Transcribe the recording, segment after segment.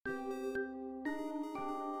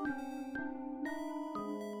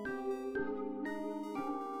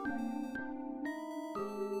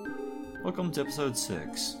Welcome to episode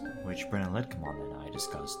 6, which Brennan Letkma and I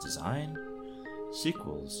discuss design,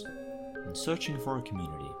 sequels, and searching for a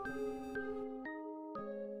community.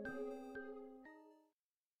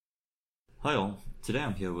 Hi all, today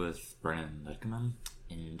I'm here with Brennan Letkma,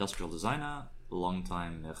 industrial designer,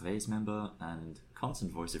 longtime Merveilles member, and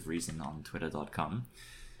constant voice of reason on twitter.com.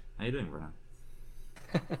 How you doing, Brennan?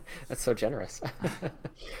 That's so generous.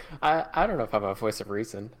 I don't know if I'm a voice of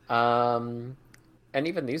reason. And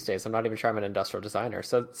even these days, I'm not even sure I'm an industrial designer.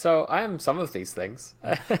 So I am some of these things.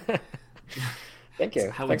 Thank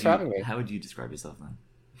you. Thanks for having me. How would you describe yourself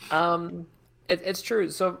then? It's true.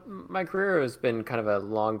 So my career has been kind of a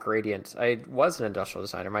long gradient. I was an industrial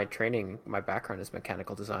designer. My background is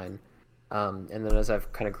mechanical design. And then as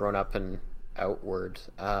I've kind of grown up and outward,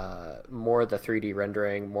 more of the 3D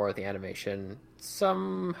rendering, more of the animation,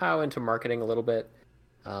 somehow into marketing a little bit.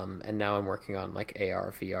 And now I'm working on like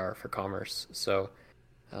AR, VR for commerce. So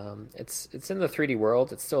it's in the 3D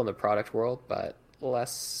world. It's still in the product world, but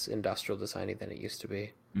less industrial designy than it used to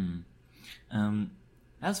be.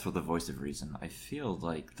 As for the voice of reason, I feel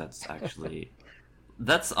like that's actually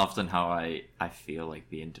that's often how I feel like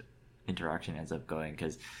the interaction ends up going,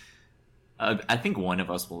 because I think one of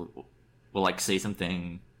us will like say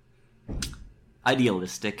something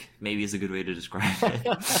idealistic, maybe is a good way to describe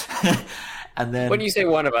it. And then, when you say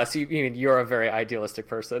one of us, you mean you're a very idealistic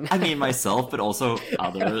person. I mean myself, but also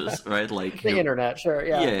others, right? Like the internet, sure,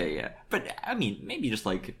 yeah. Yeah. But I mean, maybe just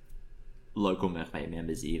like local Merveilles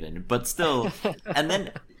members even, but still. And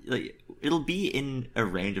then like it'll be in a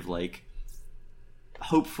range of like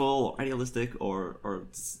hopeful, or idealistic, or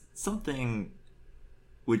something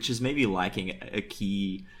which is maybe lacking a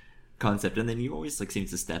key concept, and then you always like seem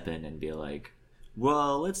to step in and be like,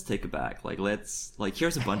 well, let's take it back.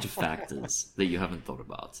 Here's a bunch of factors that you haven't thought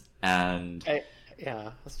about. And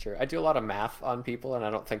yeah, that's true. I do a lot of math on people, and I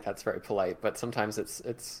don't think that's very polite, but sometimes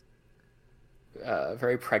it's a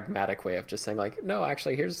very pragmatic way of just saying like, no,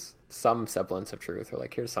 actually, here's some semblance of truth, or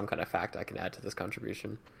like, here's some kind of fact I can add to this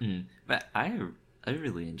contribution. But I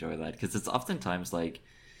really enjoy that, because it's oftentimes like,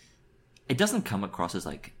 it doesn't come across as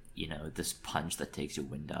like, you know, this punch that takes your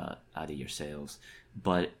wind out of your sails,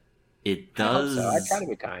 but it does. I hope so. I try to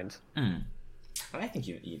be kind. I think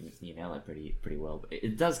you nail it pretty well. But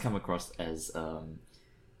it does come across as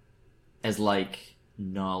like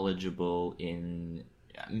knowledgeable in.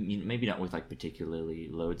 I mean, maybe not with like particularly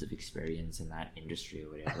loads of experience in that industry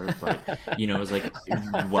or whatever, but you know, it's like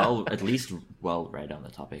at least well read on the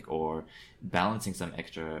topic, or balancing some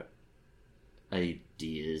extra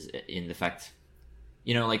ideas in the fact,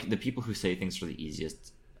 you know, like the people who say things are the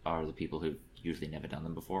easiest are the people who've usually never done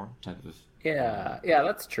them before, type of. Yeah,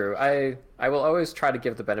 that's true. I will always try to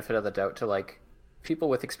give the benefit of the doubt to like people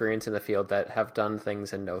with experience in the field that have done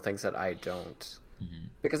things and know things that I don't.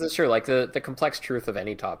 Because it's true, like the complex truth of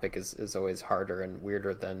any topic is always harder and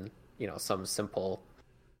weirder than, you know, some simple,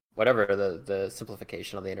 whatever, the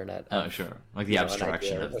simplification on the internet. Oh, sure. Like the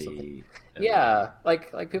abstraction of the. Yeah,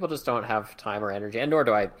 like people just don't have time or energy, and nor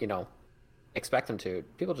do I, you know, expect them to.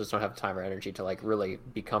 People just don't have time or energy to like really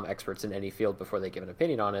become experts in any field before they give an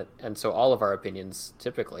opinion on it. And so all of our opinions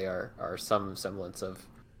typically are some semblance of,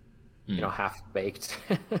 you know, half baked.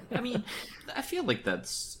 I mean, I feel like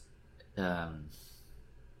that's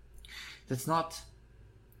not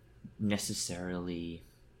necessarily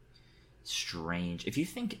strange if you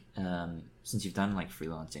think, since you've done like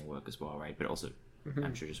freelancing work as well, right? But also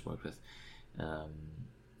I'm sure just work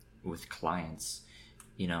with clients,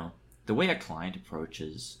 you know, the way a client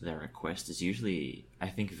approaches their request is usually, I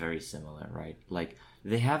think, very similar, right? Like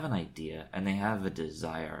they have an idea and they have a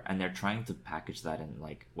desire, and they're trying to package that in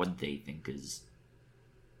like what they think is,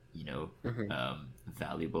 you know,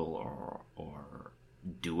 valuable or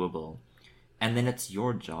doable. And then it's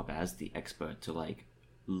your job as the expert to like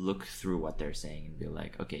look through what they're saying and be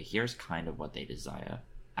like, okay, here's kind of what they desire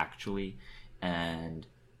actually, and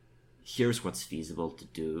here's what's feasible to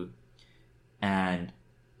do. And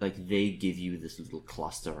like they give you this little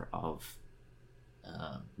cluster of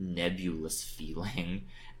nebulous feeling,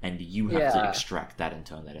 and you have to extract that and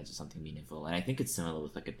turn that into something meaningful. And I think it's similar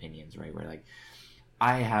with like opinions, right? Where like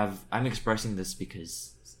I'm expressing this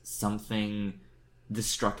because this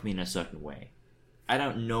struck me in a certain way. I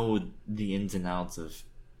don't know the ins and outs of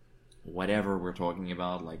whatever we're talking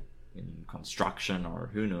about, like in construction or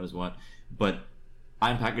who knows what, but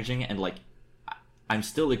I'm packaging it, and like I'm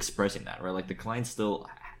still expressing that, right? Like the client still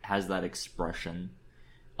has that expression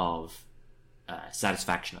of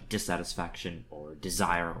satisfaction or dissatisfaction or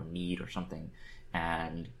desire or need or something,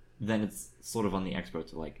 and then it's sort of on the expert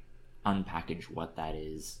to like unpackage what that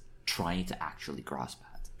is trying to actually grasp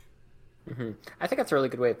at. I think that's a really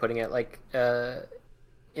good way of putting it. Like,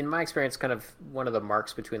 in my experience, kind of one of the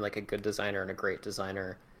marks between like a good designer and a great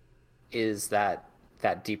designer is that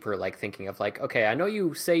deeper like thinking of like, okay, I know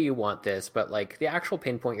you say you want this, but like the actual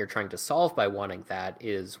pain point you're trying to solve by wanting that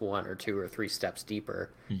is one or two or three steps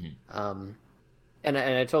deeper. Hmm. Um, and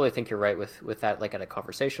I totally think you're right with that, like at a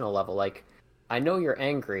conversational level. Like, I know you're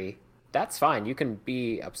angry. That's fine. You can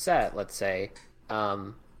be upset, let's say.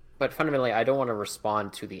 Um, but fundamentally, I don't want to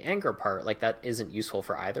respond to the anger part. Like that isn't useful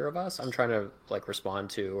for either of us. I'm trying to like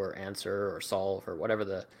respond to or answer or solve or whatever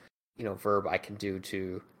the, verb I can do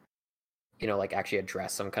to, like actually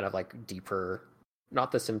address some kind of like deeper,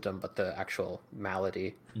 not the symptom, but the actual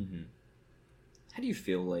malady. Hmm. How do you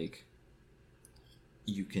feel like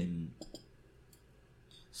you can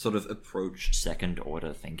sort of approach second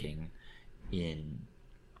order thinking in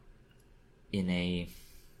in a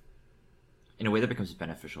in a way that becomes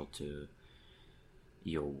beneficial to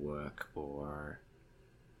your work, or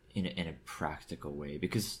in a practical way?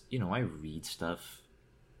 Because I read stuff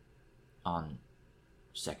on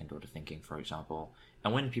second order thinking, for example,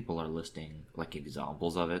 and when people are listing like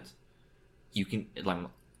examples of it, you can like,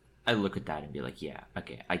 I look at that and be like, yeah,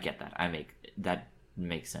 okay, I get that. That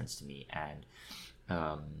makes sense to me. And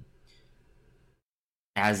um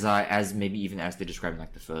as maybe even as they're describing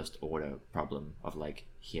like the first order problem of like,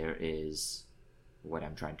 here is what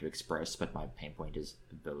I'm trying to express, but my pain point is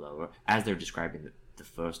below. As they're describing the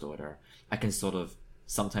first order, I can sort of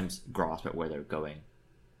sometimes grasp at where they're going.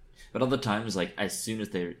 But other times, like as soon as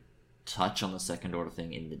they touch on the second order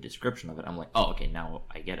thing in the description of it, I'm like, oh, okay, now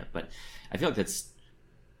I get it. But I feel like that's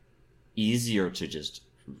easier to just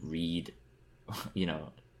read,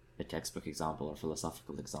 a textbook example or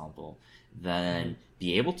philosophical example than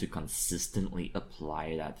be able to consistently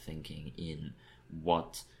apply that thinking in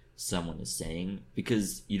what someone is saying,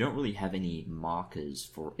 because you don't really have any markers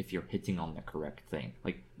for if you're hitting on the correct thing.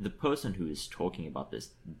 Like the person who is talking about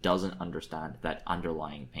this doesn't understand that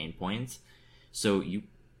underlying pain point, so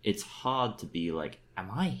it's hard to be like,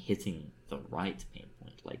 am I hitting the right pain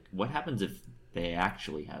point? Like what happens if they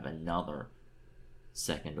actually have another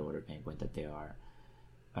second order pain point that they are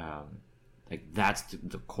like that's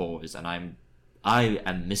the cause, and I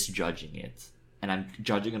am misjudging it, and I'm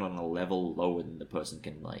judging it on a level lower than the person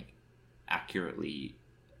can like accurately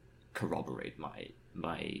corroborate my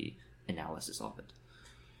analysis of it.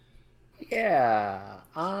 Yeah.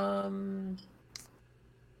 I mean,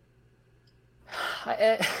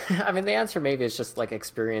 the answer maybe is just like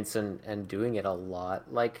experience and doing it a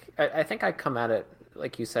lot. Like, I think I come at it,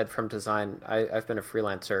 like you said, from design. I've been a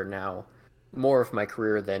freelancer now more of my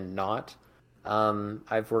career than not.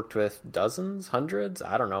 I've worked with dozens, hundreds,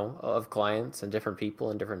 I don't know, of clients and different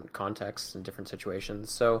people in different contexts and different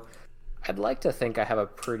situations. So I'd like to think I have a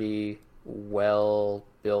pretty well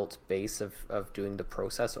built base of doing the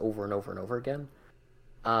process over and over and over again.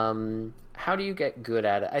 How do you get good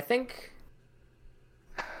at it? I think,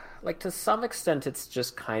 like to some extent, it's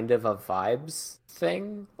just kind of a vibes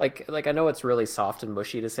thing. Like I know it's really soft and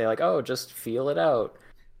mushy to say like, oh, just feel it out.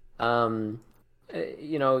 Um,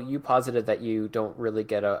 you posited that you don't really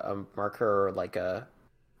get a marker or like a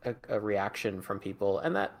reaction from people,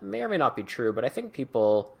 and that may or may not be true. But I think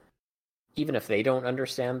people, even if they don't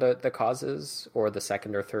understand the causes or the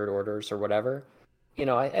second or third orders or whatever,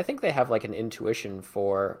 I think they have like an intuition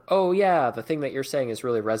for, oh yeah, the thing that you're saying is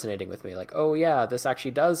really resonating with me. Like, oh yeah, this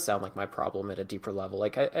actually does sound like my problem at a deeper level.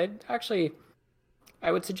 Like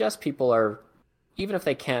I would suggest people are, even if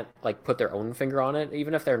they can't like put their own finger on it,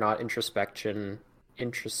 even if they're not introspective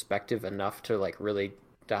enough to like really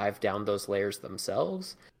dive down those layers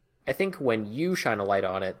themselves, I think when you shine a light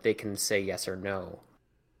on it, they can say yes or no.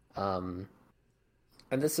 Um,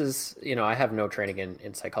 and this is, I have no training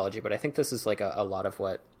in psychology, but I think this is like a lot of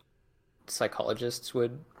what psychologists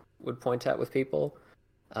would point at with people,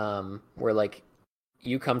 where like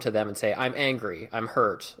you come to them and say, I'm angry, I'm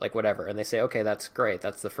hurt, like whatever, and they say, okay, that's great,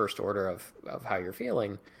 that's the first order of how you're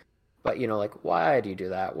feeling, but like, why do you do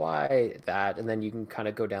that, why that, and then you can kind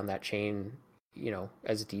of go down that chain,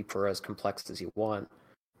 as deep or as complex as you want.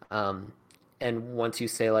 um, and once you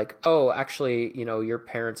say like, oh, actually, your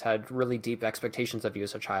parents had really deep expectations of you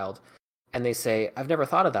as a child, and they say, I've never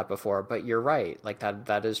thought of that before, but you're right, like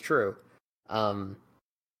that is true. um,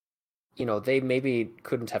 they maybe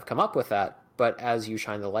couldn't have come up with that, but as you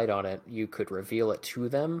shine the light on it, you could reveal it to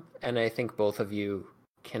them. And I think both of you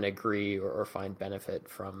can agree or find benefit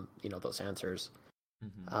from, those answers.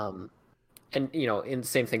 Mm-hmm. Um, and, in the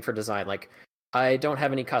same thing for design, like, I don't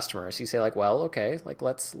have any customers. You say like, well, okay, like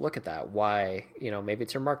let's look at that. Why? Maybe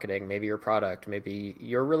it's your marketing, maybe your product, maybe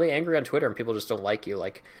you're really angry on Twitter and people just don't like you.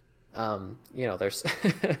 Like, There's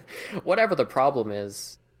whatever the problem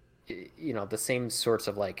is, the same sorts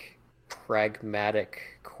of like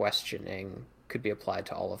pragmatic questioning could be applied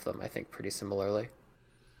to all of them, I think, pretty similarly.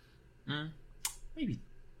 Mm, maybe,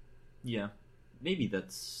 yeah, maybe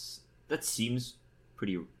that seems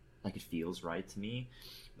pretty like it feels right to me,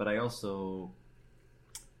 but I'm also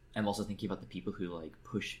thinking about the people who like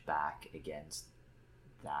push back against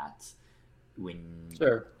that when,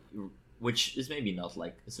 Sure. which is maybe not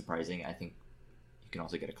like surprising. I think you can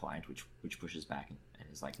also get a client which pushes back and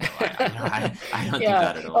is like, no, I don't think Yeah.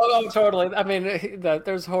 that at all. Oh, totally. I mean,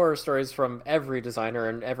 there's horror stories from every designer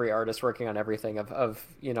and every artist working on everything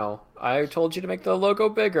I told you to make the logo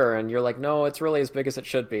bigger, and you're like, no, it's really as big as it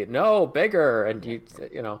should be. No, bigger. And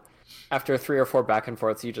after 3 or 4 back and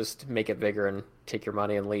forths, you just make it bigger and take your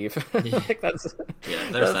money and leave. Yeah, Like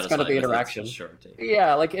yeah, they're that's kind of satisfied the with it for interaction. sure.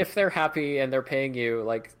 Yeah, like if they're happy and they're paying you,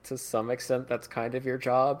 like to some extent, that's kind of your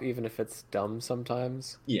job, even if it's dumb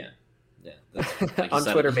sometimes. Yeah, yeah, that's, like you On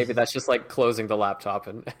said. Twitter, maybe that's just like closing the laptop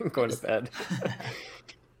and going to bed.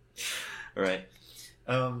 Right.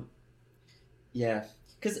 Um, yeah,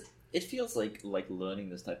 because it feels like learning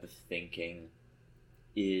this type of thinking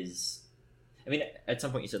is. I mean, at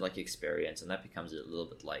some point you said like experience, and that becomes a little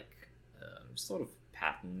bit like sort of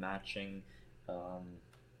pattern matching, um,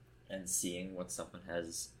 and seeing what someone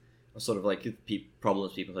has, or sort of like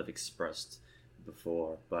problems people have expressed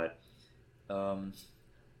before. But um,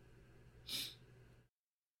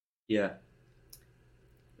 yeah,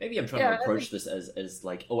 maybe I'm trying to Yeah, I approach think this as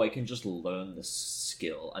like, oh, I can just learn the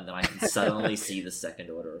skill, and then I can suddenly see the second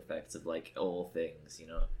order effects of like all things.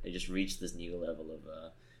 I just reach this new level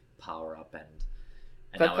of power up, and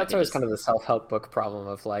now I that's can always just kind of the self-help book problem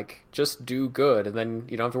of like just do good and then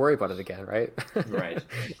you don't have to worry about it again, right? right.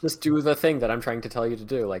 Just do the thing that I'm trying to tell you to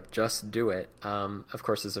do, like just do it. Of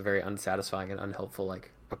course, is a very unsatisfying and unhelpful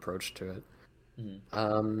like approach to it.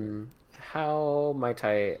 Mhm. How might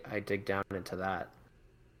I dig down into that?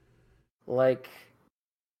 Like,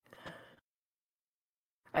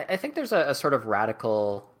 I think there's a sort of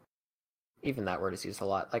radical, even that word is used a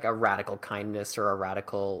lot, like a radical kindness or a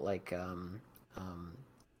radical like um,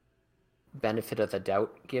 benefit of the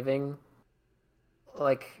doubt giving.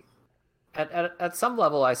 Like at some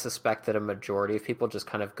level, I suspect that a majority of people just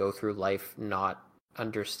kind of go through life not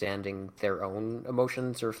understanding their own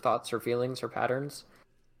emotions or thoughts or feelings or patterns.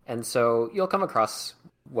 And so you'll come across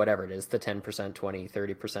whatever it is, the 10%, 20,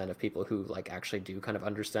 30% of people who like actually do kind of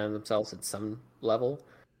understand themselves at some level.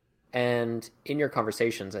 And in your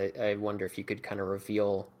conversations, I wonder if you could kind of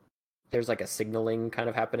reveal there's like a signaling kind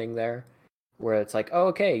of happening there where it's like, oh,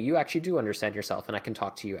 okay, you actually do understand yourself and I can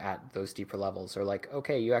talk to you at those deeper levels. Or like,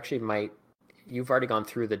 okay, you've already gone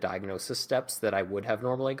through the diagnosis steps that I would have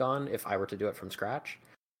normally gone if I were to do it from scratch.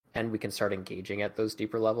 And we can start engaging at those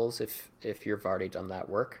deeper levels if you've already done that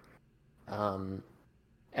work. Um,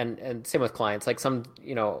 and same with clients, like some,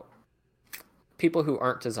 people who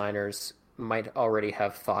aren't designers might already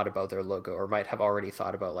have thought about their logo or might have already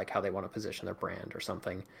thought about like how they want to position their brand or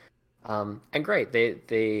something. And great,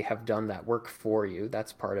 they have done that work for you.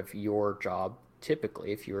 That's part of your job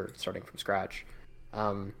typically if you're starting from scratch.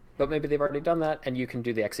 But maybe they've already done that, and you can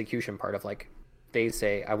do the execution part of like they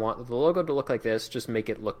say, I want the logo to look like this, just make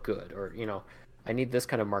it look good, or I need this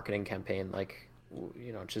kind of marketing campaign, like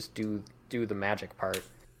just do the magic part.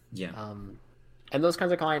 Yeah. And those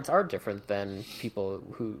kinds of clients are different than people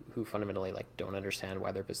who fundamentally like don't understand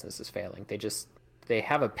why their business is failing. They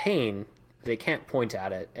have a pain, they can't point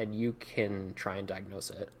at it, and you can try and diagnose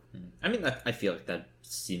it. I mean, I feel like that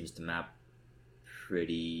seems to map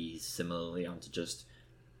pretty similarly onto just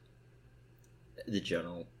the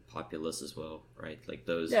general populace as well, right? Like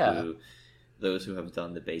Yeah. those who have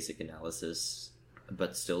done the basic analysis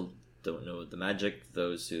but still don't know the magic,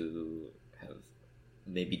 those who have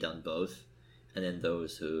maybe done both, and then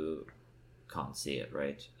those who can't see it,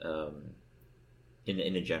 right?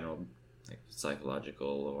 In a general like psychological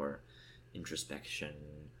or introspection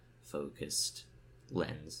focused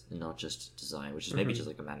lens, and not just design, which is maybe just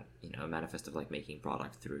like a manifest of like making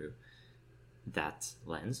product through that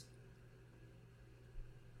lens.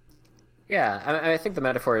 Yeah, I think the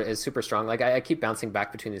metaphor is super strong. Like I keep bouncing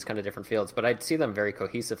back between these kind of different fields, but I see them very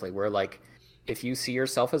cohesively. Where like, if you see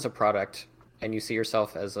yourself as a product and you see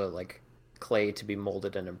yourself as a like clay to be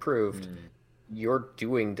molded and improved, you're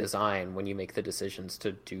doing design when you make the decisions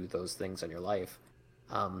to do those things in your life.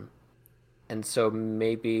 Um, and so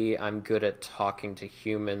maybe I'm good at talking to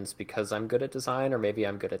humans because I'm good at design, or maybe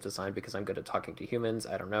I'm good at design because I'm good at talking to humans.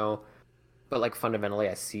 I don't know, but like fundamentally,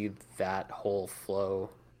 I see that whole flow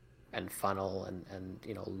and funnel and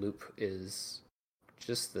loop is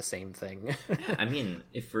just the same thing. Yeah, I mean,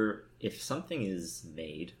 if something is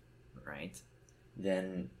made, right,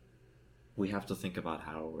 then we have to think about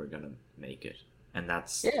how we're gonna make it, and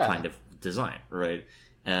that's Yeah, kind of design, right?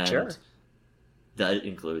 And sure. that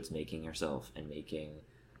includes making yourself and making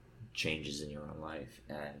changes in your own life,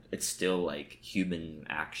 and it's still like human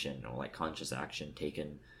action or like conscious action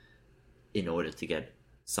taken in order to get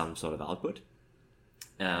some sort of output.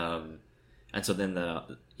 And so then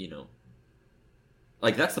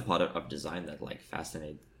like that's the part of design that like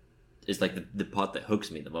fascinates is like the part that hooks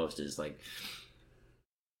me the most is like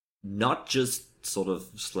not just sort of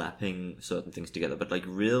slapping certain things together, but like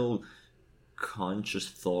real conscious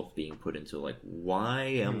thought being put into like why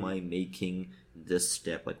am I making this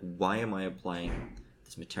step, like why am I applying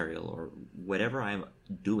this material or whatever I'm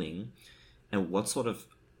doing, and what sort of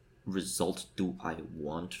result do I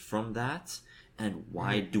want from that, and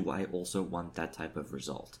why do I also want that type of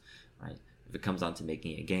result, right? If it comes down to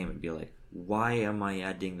making a game, it'd be like, why am I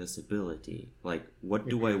adding this ability? Like, what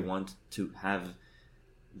do I want to have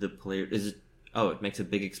the player... Is it... Oh, it makes a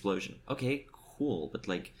big explosion. Okay, cool, but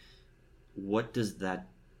like, what does that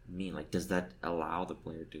mean? Like, does that allow the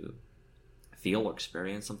player to feel or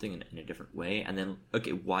experience something in a different way? And then,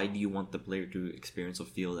 okay, why do you want the player to experience or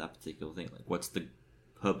feel that particular thing? Like, what's the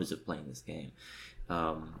purpose of playing this game?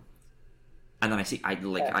 And then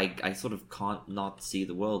I sort of can't not see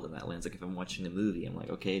the world in that lens. Like if I'm watching a movie, I'm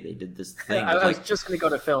like, okay, they did this thing. I was like, just going to go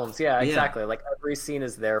to films. Yeah, exactly. Like every scene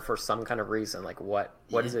is there for some kind of reason. Like what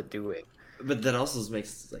is it doing? But that also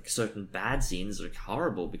makes like certain bad scenes like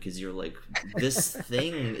horrible because you're like, this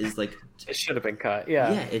thing is like it should have been cut.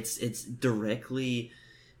 Yeah, yeah, it's directly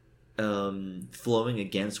flowing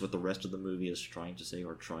against what the rest of the movie is trying to say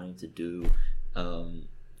or trying to do.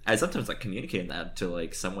 And sometimes like communicating that to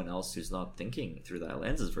like someone else who's not thinking through that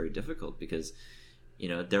lens is very difficult because, you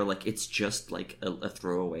know, they're like, it's just like a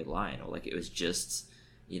throwaway line, or like it was just,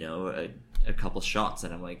 you know, a couple shots,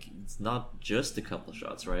 and I'm like, it's not just a couple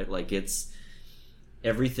shots, right? Like it's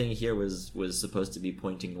everything here was supposed to be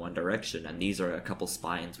pointing one direction, and these are a couple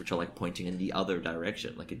spines which are like pointing in the other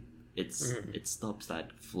direction. Like it stops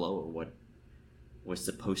that flow of what was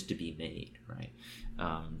supposed to be made, right?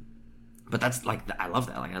 But that's like, I love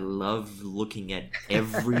that. Like I love looking at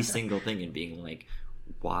every single thing and being like,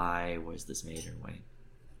 why was this made or why?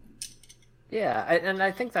 Yeah, and I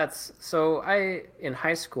think that's so. In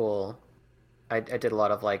high school, I did a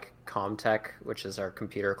lot of like Comtech, which is our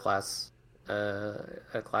computer classes,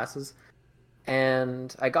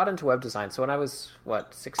 and I got into web design. So when I was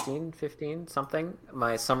 16, 15, something,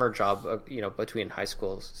 my summer job, between high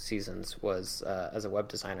school seasons was as a web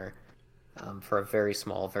designer. For a very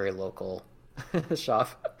small, very local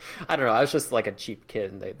shop. I don't know. I was just like a cheap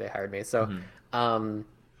kid, and they hired me. So, so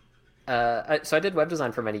I did web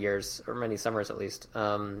design for many years, or many summers at least.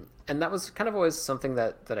 And that was kind of always something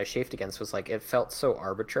that I chafed against. Was like it felt so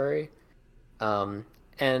arbitrary. And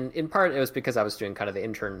in part, it was because I was doing kind of the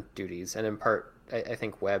intern duties, and in part, I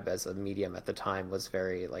think web as a medium at the time was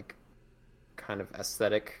very like kind of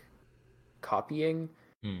aesthetic copying.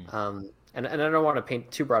 And I don't want to paint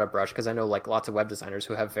too broad a brush because I know like lots of web designers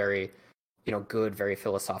who have very, good, very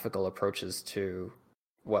philosophical approaches to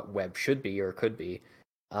what web should be or could be.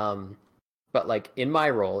 But like in my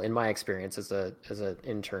role, in my experience as an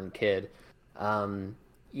intern kid,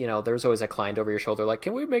 there's always a client over your shoulder like,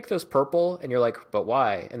 can we make this purple? And you're like, but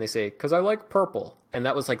why? And they say, because I like purple. And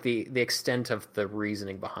that was like the extent of the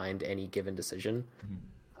reasoning behind any given decision.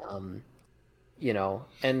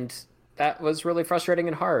 And that was really frustrating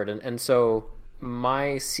and hard. And so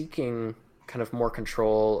my seeking kind of more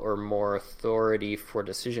control or more authority for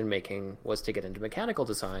decision making was to get into mechanical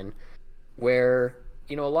design, where,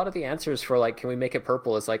 a lot of the answers for like, can we make it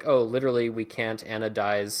purple is like, oh, literally we can't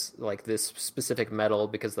anodize like this specific metal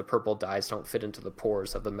because the purple dyes don't fit into the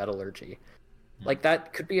pores of the metallurgy. Like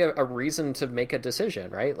that could be a reason to make a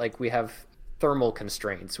decision, right? Like we have thermal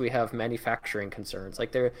constraints, we have manufacturing concerns.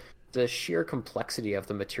 Like the sheer complexity of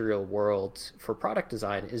the material world for product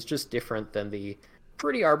design is just different than the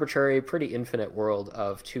pretty arbitrary, pretty infinite world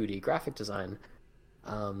of 2D graphic design.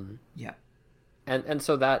 Yeah. And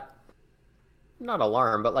so that, not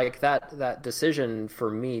alarm, but like that decision for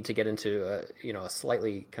me to get into a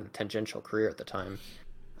slightly kind of tangential career at the time,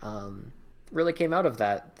 really came out of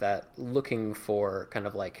that looking for kind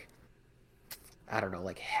of like, I don't know,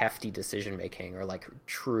 like hefty decision making or like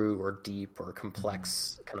true or deep or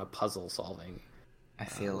complex kind of puzzle solving. I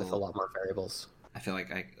feel with a lot more variables. I feel like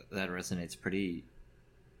that resonates pretty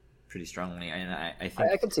strongly, and I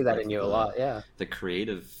think I can see that like in you a lot. Yeah, the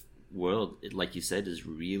creative world, like you said, is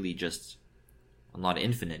really just not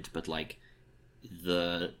infinite, but like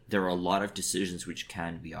there are a lot of decisions which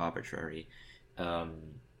can be arbitrary,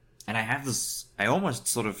 and I almost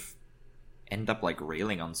sort of end up like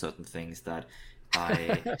railing on certain things that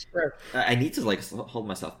I Sure. I need to like hold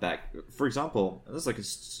myself back. For example, this is like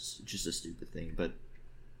just a stupid thing, but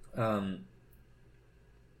um,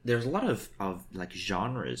 there's a lot of like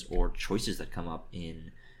genres or choices that come up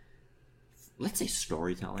in, let's say,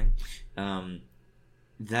 storytelling,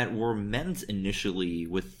 that were meant initially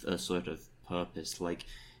with a sort of purpose. Like,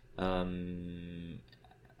 I'm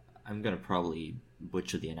gonna probably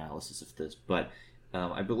butcher the analysis of this, but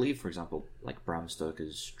I believe, for example, like Bram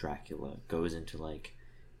Stoker's Dracula goes into like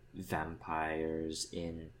vampires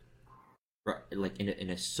in like in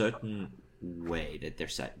a certain way that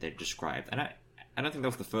they're described, and I don't think that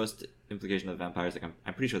was the first implication of vampires. Like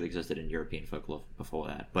I'm pretty sure they existed in European folklore before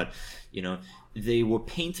that, but you know, they were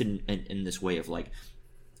painted in this way of like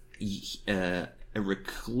a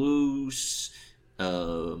recluse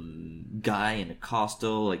guy in a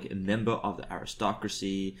castle, like a member of the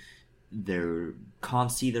aristocracy. They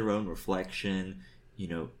can't see their own reflection, you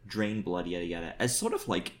know, drain blood, yada yada, as sort of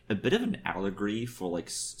like a bit of an allegory for like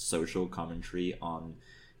social commentary on,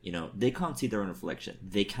 you know, they can't see their own reflection,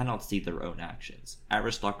 they cannot see their own actions.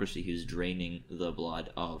 Aristocracy who's draining the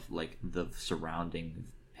blood of like the surrounding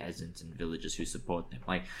peasants and villagers who support them.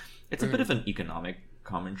 Like, it's a bit of an economic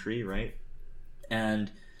commentary, right?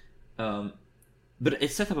 And but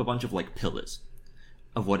it sets up a bunch of like pillars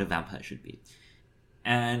of what a vampire should be.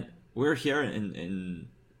 And we're here in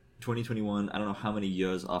 2021, I don't know how many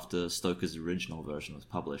years after Stoker's original version was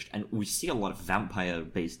published, and we see a lot of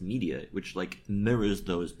vampire-based media which like mirrors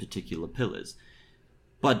those particular pillars,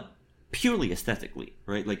 but purely aesthetically,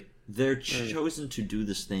 right? Like, they're chosen to do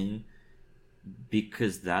this thing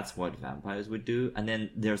because that's what vampires would do, and then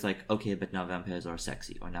there's like, okay, but now vampires are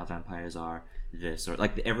sexy, or now vampires are this, or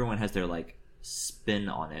like everyone has their like spin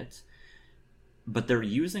on it, but they're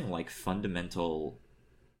using like fundamental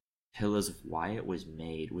pillars of why it was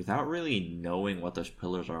made without really knowing what those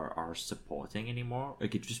pillars are supporting anymore.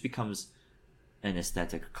 Like, it just becomes an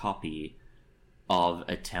aesthetic copy of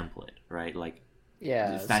a template, right? Like,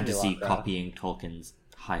 Yeah, fantasy copying Tolkien's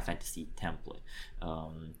high fantasy template,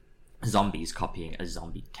 zombies copying a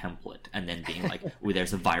zombie template, and then being like, well,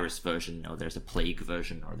 there's a virus version, or there's a plague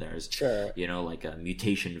version, or there's you know, like a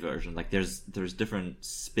mutation version. Like, there's different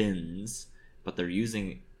spins, but they're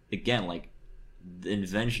using, again, like, the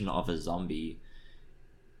invention of a zombie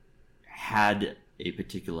had a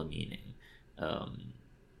particular meaning,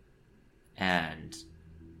 and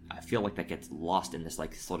I feel like that gets lost in this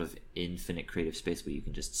like sort of infinite creative space where you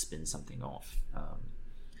can just spin something off.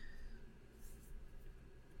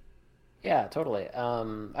 Yeah, totally.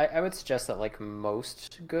 I would suggest that like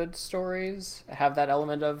most good stories have that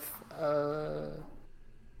element of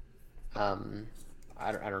I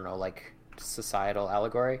don't know, like societal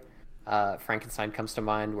allegory. Frankenstein comes to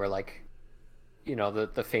mind, where like, you know,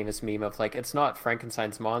 the famous meme of like, it's not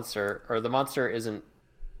Frankenstein's monster, or the monster isn't,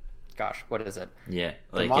 gosh, what is it? Yeah,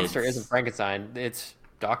 the like monster isn't Frankenstein, it's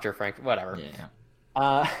Dr. Frank, whatever.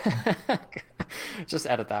 Yeah. Just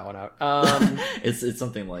edit that one out. It's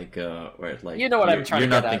something like where like, you know what I'm trying to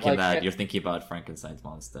get at. You're not thinking like, that, you're thinking about Frankenstein's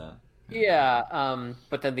monster. Yeah,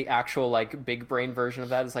 but then the actual like big brain version of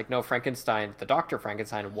that is like, no, Frankenstein, the Dr.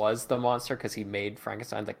 Frankenstein was the monster because he made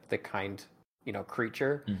Frankenstein the kind, you know,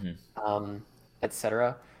 creature,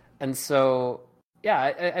 etc. And so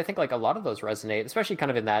yeah, I think like a lot of those resonate, especially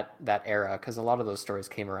kind of in that era, because a lot of those stories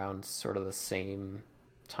came around sort of the same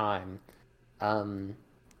time. And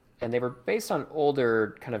they were based on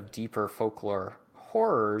older, kind of deeper folklore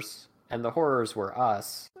horrors, and the horrors were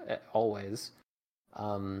us always.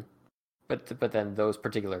 But then those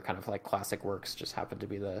particular kind of like classic works just happened to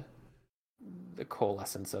be the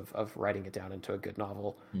coalescence of writing it down into a good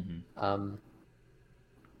novel.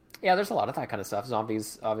 Yeah, there's a lot of that kind of stuff.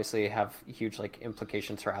 Zombies obviously have huge like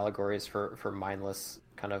implications for allegories for mindless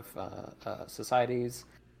kind of societies,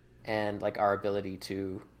 and like our ability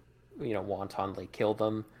to, you know, wantonly kill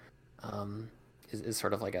them is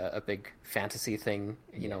sort of like a big fantasy thing.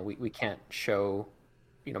 You know, we can't show,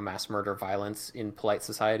 you know, mass murder violence in polite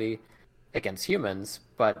society against humans,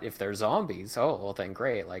 but if they're zombies, oh well, then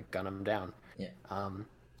great, like gun them down.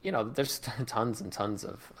 You know, there's tons and tons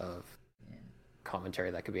of commentary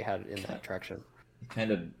that could be had in that direction. It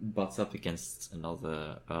kind of butts up against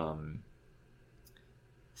another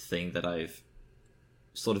thing that I've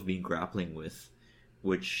sort of been grappling with,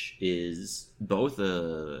 which is both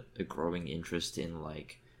a growing interest in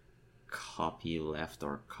like copyleft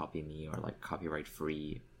or copy me or like copyright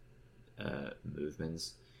free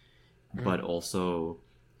movements, but also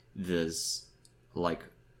this like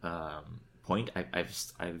point I've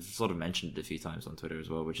sort of mentioned it a few times on Twitter as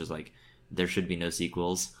well, which is like there should be no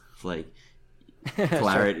sequels. Like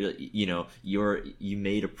clarity, sure. You know, you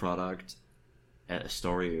made a product, a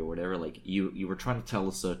story or whatever. Like you were trying to tell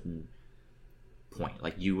a certain point.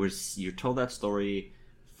 Like you're told that story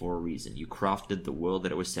for a reason. You crafted the world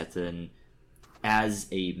that it was set in as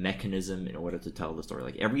a mechanism in order to tell the story.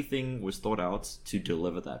 Like everything was thought out to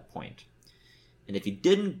deliver that point. And if you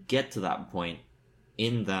didn't get to that point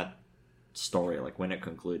in that story, like when it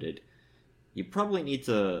concluded, you probably need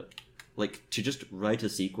to to just write a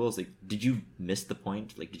sequel. It's like, did you miss the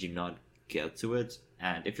point? Like, did you not get to it?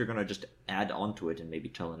 And if you're gonna just add on to it and maybe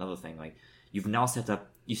tell another thing, like you've now set up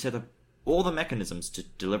all the mechanisms to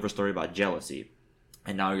deliver a story about jealousy,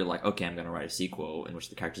 and now you're like, okay, I'm gonna write a sequel in which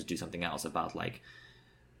the characters do something else about like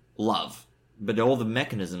love, but all the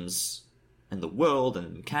mechanisms and the world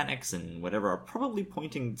and mechanics and whatever are probably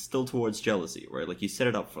pointing still towards jealousy, right? Like you set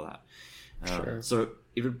it up for that. Sure. So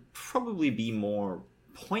it would probably be more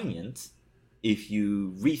poignant if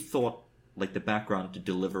you rethought like the background to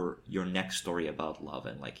deliver your next story about love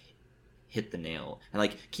and like hit the nail and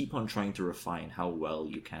like keep on trying to refine how well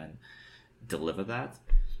you can deliver that.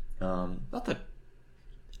 Not that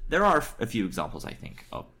there are a few examples, I think,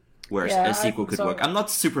 of where a sequel could work. I'm not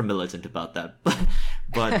super militant about that,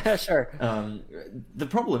 but sure. The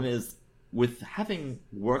problem is with having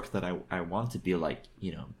work that I want to be like,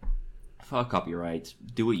 you know, fuck copyright,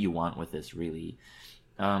 do what you want with this, really.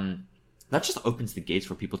 That just opens the gates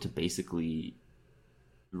for people to basically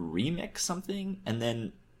remix something and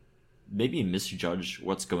then maybe misjudge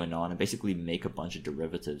what's going on and basically make a bunch of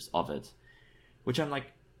derivatives of it. Which I'm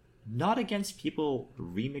like, not against people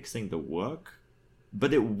remixing the work,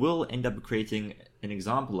 but it will end up creating an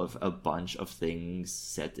example of a bunch of things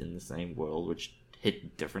set in the same world which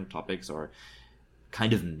hit different topics or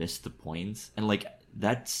kind of miss the point. And like,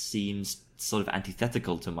 that seems sort of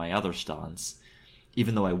antithetical to my other stance,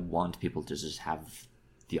 even though I want people to just have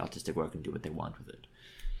the artistic work and do what they want with it.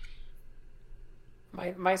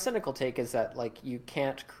 My cynical take is that like you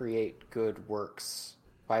can't create good works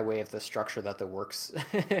by way of the structure that the works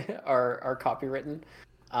are copywritten.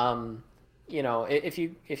 You know, if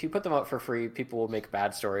you put them out for free, people will make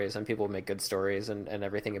bad stories and people will make good stories and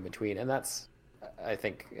everything in between, and that's, I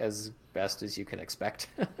think, as best as you can expect.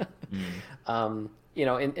 You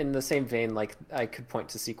know, in the same vein, like I could point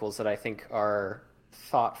to sequels that I think are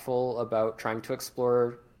thoughtful about trying to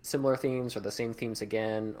explore similar themes or the same themes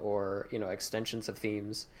again, or, you know, extensions of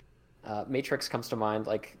themes. Matrix comes to mind.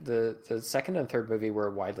 Like the second and third movie were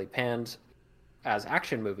widely panned as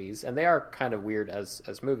action movies, and they are kind of weird as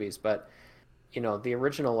movies, but you know, the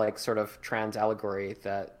original like sort of trans allegory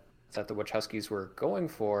that the Wachowskis were going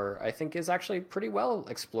for, I think, is actually pretty well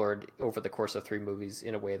explored over the course of 3 movies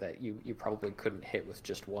in a way that you probably couldn't hit with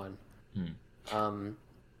just one.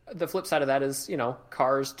 The flip side of that is, you know,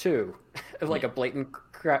 Cars 2, like a blatant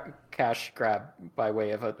cash grab by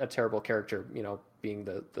way of a terrible character, you know, being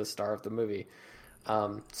the star of the movie.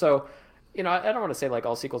 So, you know, I don't want to say like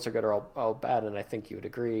all sequels are good or all bad, and I think you would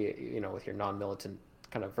agree, you know, with your non-militant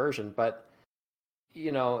kind of version, but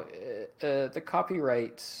you know, the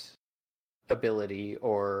copyright ability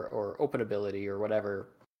or open ability or whatever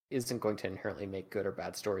isn't going to inherently make good or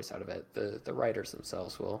bad stories out of it. The writers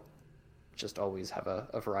themselves will just always have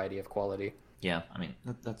a variety of quality. Yeah, I mean,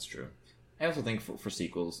 that's true. I also think for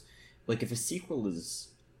sequels, like if a sequel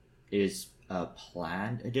is a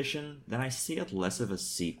planned edition, then I see it less of a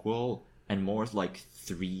sequel and more like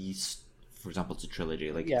 3, for example, it's a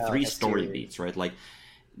trilogy, like 3 story beats, right? Like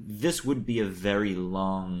this would be a very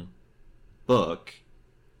long book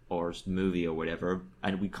or movie or whatever,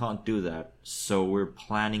 and we can't do that, so we're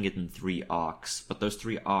planning it in 3 arcs, but those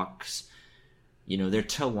 3 arcs, you know, they're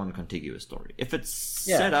tell one contiguous story. If it's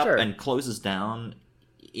set up and closes down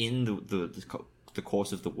in the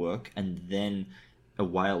course of the work, and then a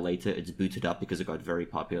while later it's booted up because it got very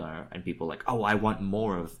popular and people are like, oh, I want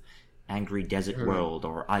more of Angry Desert World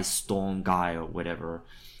or Ice Storm Guy or whatever,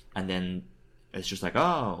 and then it's just like,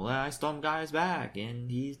 oh, well, Ice Storm Guy is back and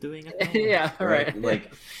he's doing a thing. Yeah, right.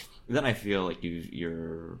 Like then I feel like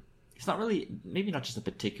you're it's not really, maybe not just a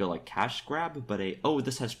particular like cash grab, but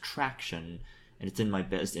this has traction and it's in my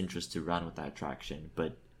best interest to run with that traction,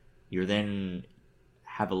 but you're then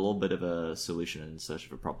have a little bit of a solution in search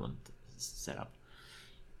of a problem set up.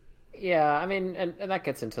 Yeah, I mean, and that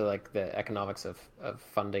gets into like the economics of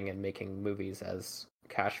funding and making movies as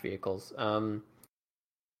cash vehicles.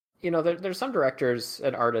 You know, there's some directors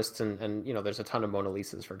and artists, and you know, there's a ton of Mona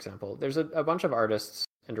Lisas, for example. There's a bunch of artists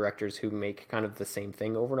and directors who make kind of the same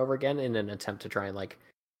thing over and over again in an attempt to try and like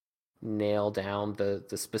nail down the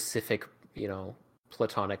specific, you know,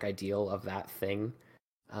 platonic ideal of that thing.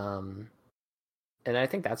 And I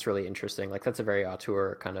think that's really interesting. Like that's a very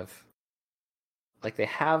auteur kind of, like they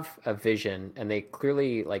have a vision and they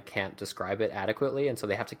clearly like can't describe it adequately, and so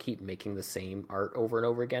they have to keep making the same art over and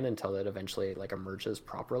over again until it eventually like emerges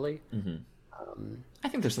properly. I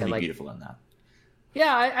think there's something beautiful in that.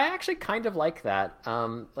 Yeah, I actually kind of like that.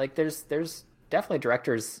 Like there's definitely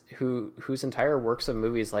directors whose entire works of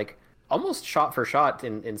movies, like almost shot for shot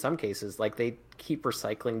in some cases, like they keep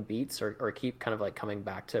recycling beats or keep kind of like coming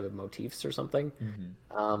back to motifs or something.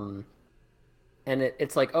 And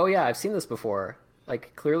it's like, oh yeah, I've seen this before.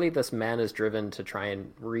 Like clearly this man is driven to try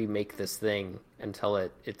and remake this thing until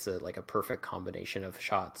it's a like a perfect combination of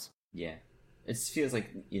shots. Yeah, it feels like,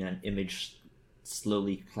 you know, an image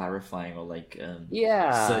slowly clarifying, or like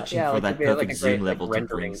searching for like that perfect like zoom great, level like,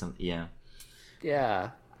 to bring some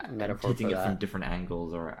metaphor hitting for it that. from different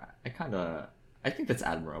angles. Or I think that's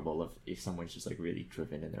admirable if someone's just like really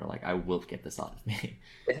driven and they're like, I will get this out of me.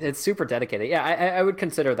 It's super dedicated. Yeah, I would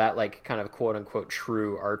consider that like kind of quote unquote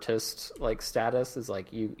true artist like status, is like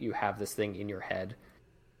you have this thing in your head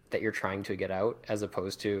that you're trying to get out, as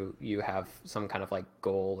opposed to you have some kind of like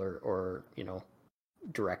goal or you know,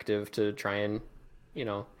 directive to try and, you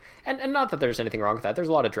know, and not that there's anything wrong with that. There's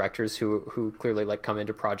a lot of directors who clearly like come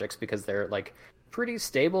into projects because they're like pretty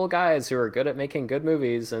stable guys who are good at making good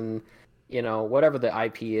movies, and you know, whatever the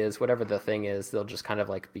IP is, whatever the thing is, they'll just kind of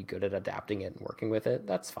like be good at adapting it and working with it.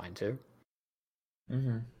 That's fine too.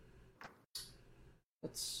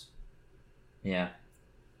 That's yeah,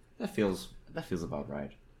 that feels about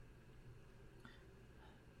right.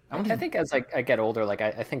 I think as I get older, like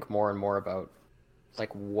I think more and more about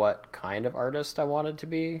like what kind of artist I wanted to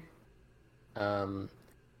be. And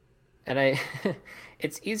I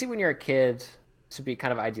it's easy when you're a kid to be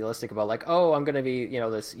kind of idealistic about like, oh, I'm going to be, you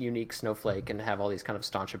know, this unique snowflake and have all these kind of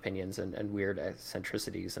staunch opinions and weird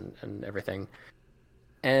eccentricities and everything.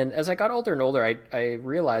 And as I got older and older, I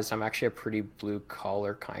realized I'm actually a pretty blue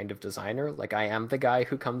collar kind of designer. Like I am the guy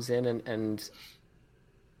who comes in and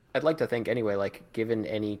I'd like to think anyway, like given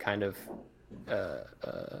any kind of,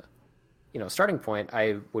 you know, starting point,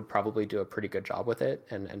 I would probably do a pretty good job with it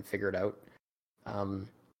and figure it out.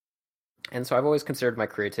 And so I've always considered my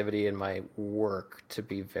creativity and my work to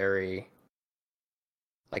be very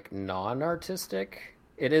like non-artistic.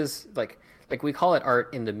 It is like we call it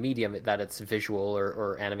art in the medium that it's visual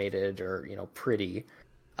or animated or, you know, pretty.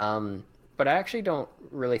 But I actually don't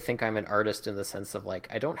really think I'm an artist in the sense of like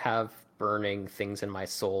I don't have burning things in my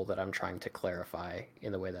soul that I'm trying to clarify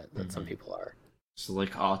in the way that some people are. So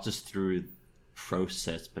like art just through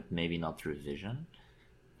process, but maybe not through vision.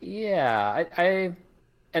 Yeah,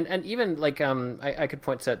 and even like I could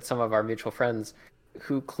point to some of our mutual friends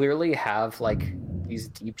who clearly have like these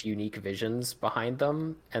deep unique visions behind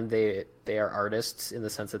them, and they are artists in the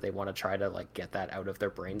sense that they want to try to like get that out of their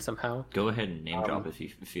brain somehow. Go ahead and name drop if you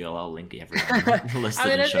feel. I'll link everyone listed I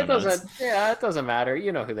mean, in show it notes. it doesn't matter.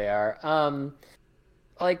 You know who they are.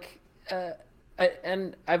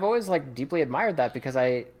 And I've always like deeply admired that because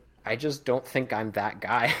I just don't think I'm that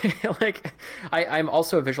guy. Like I'm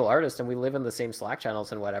also a visual artist and we live in the same Slack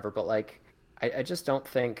channels and whatever, but like I just don't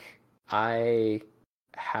think I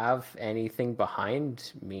have anything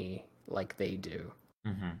behind me like they do.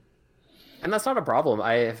 And that's not a problem.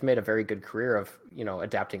 I have made a very good career of, you know,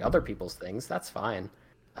 adapting other people's things. That's fine.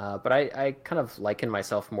 But I kind of liken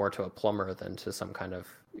myself more to a plumber than to some kind of,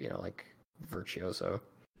 you know, like virtuoso.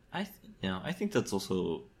 I think that's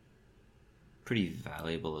also pretty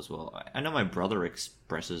valuable as well. I know my brother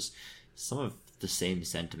expresses some of the same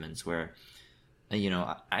sentiments where, you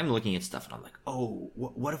know, I'm looking at stuff and I'm like, oh,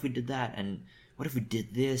 what if we did that? And what if we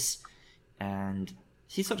did this? And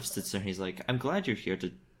he sort of sits there and he's like, I'm glad you're here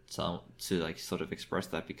to like sort of express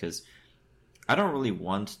that, because I don't really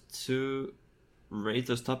want to raise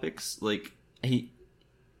those topics. Like he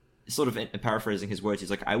sort of, paraphrasing his words,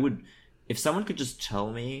 he's like, if someone could just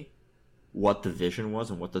tell me what the vision was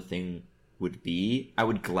and what the thing would be, I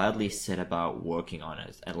would gladly set about working on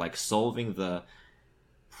it and like solving the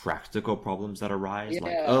practical problems that arise. Yeah.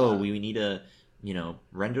 Like, oh, we need to, you know,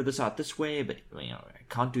 render this out this way, but you know, I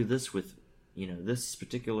can't do this with, you know, this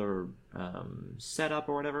particular setup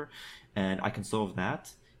or whatever, and I can solve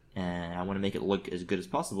that, and I want to make it look as good as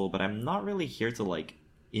possible, but I'm not really here to like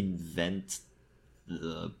invent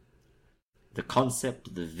the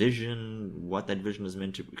concept, the vision, what that vision is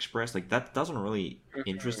meant to express. Like that doesn't really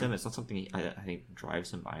interest him. It's not something I think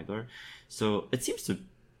drives him either. So it seems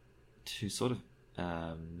to sort of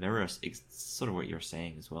mirror sort of what you're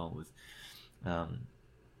saying as well with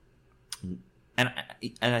and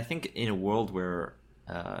I think in a world where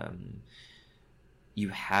you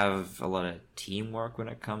have a lot of teamwork when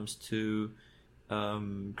it comes to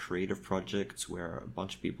creative projects where a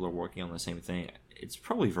bunch of people are working on the same thing. It's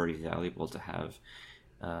probably very valuable to have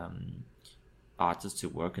artists who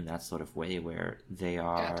work in that sort of way, where they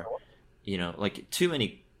are, totally. you know, like too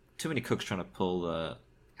many cooks trying to pull the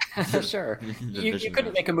Sure. the You vision couldn't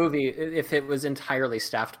of make a movie if it was entirely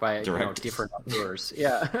staffed by directors. different auteurs.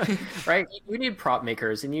 Yeah, right. You need prop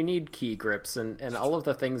makers and you need key grips and all of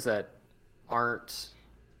the things that aren't.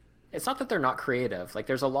 It's not that they're not creative. Like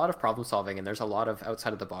there's a lot of problem solving and there's a lot of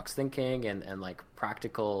outside of the box thinking and like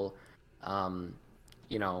practical. When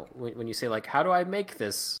you say like, how do I make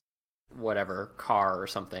this whatever car or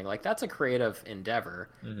something, like that's a creative endeavor,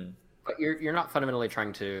 but you're not fundamentally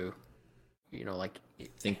trying to, like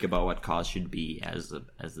think about what cause should be as a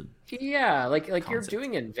yeah, like you're concept.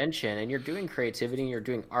 doing invention and you're doing creativity and you're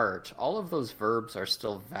doing art. All of those verbs are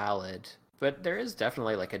still valid, but there is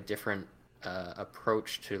definitely like a different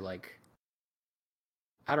approach to like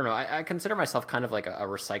I don't know. I consider myself kind of like a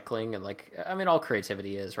recycling and like I mean all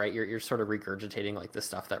creativity is right. You're sort of regurgitating like the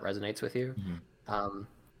stuff that resonates with you. Um,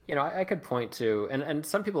 I could point to and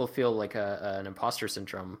some people feel like an imposter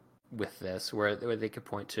syndrome with this, where they could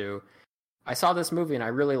point to, I saw this movie and I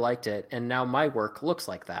really liked it, and now my work looks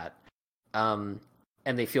like that. And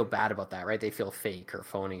they feel bad about that, right? They feel fake or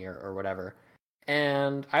phony or whatever.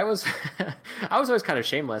 And I was, I was always kind of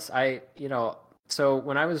shameless. So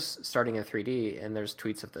when I was starting in 3D, and there's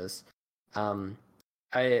tweets of this,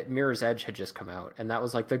 Mirror's Edge had just come out, and that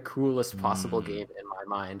was like the coolest possible game in my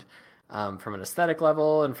mind, from an aesthetic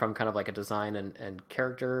level and from kind of like a design and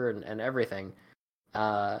character and everything.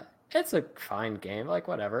 It's a fine game, like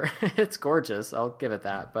whatever. It's gorgeous, I'll give it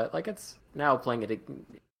that. But like it's now playing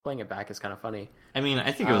it back is kind of funny. I mean,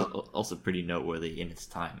 I think it was also pretty noteworthy in its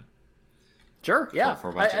time. Sure, yeah,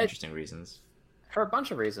 for a bunch of interesting reasons. For a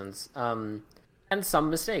bunch of reasons, and some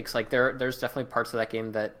mistakes. Like there's definitely parts of that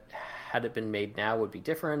game that, had it been made now, would be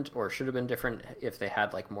different, or should have been different if they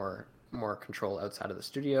had like more control outside of the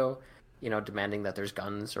studio. Demanding that there's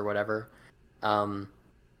guns or whatever.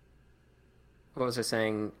 What was I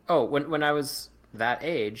saying? Oh, when I was that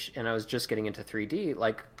age and I was just getting into 3D,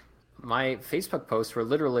 like my Facebook posts were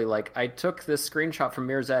literally like, I took this screenshot from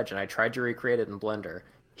Mirror's Edge and I tried to recreate it in Blender.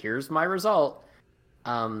 Here's my result.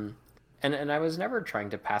 And I was never trying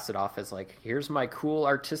to pass it off as like, here's my cool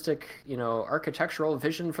artistic, architectural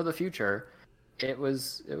vision for the future. It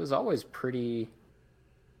was always pretty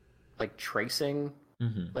like tracing.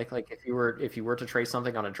 Like if you were to trace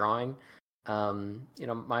something on a drawing,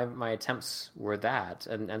 my attempts were that,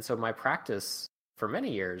 and so my practice for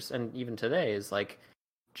many years and even today is like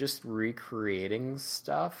just recreating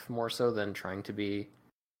stuff more so than trying to be,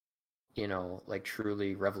 like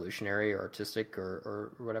truly revolutionary or artistic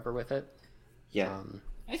or whatever with it. Yeah,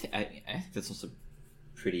 I think that's also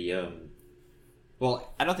pretty.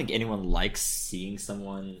 Well, I don't think anyone likes seeing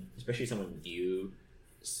someone, especially someone new,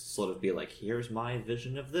 sort of be like, here's my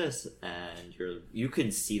vision of this, and you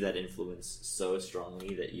can see that influence so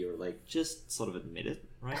strongly that you're like, just sort of admit it,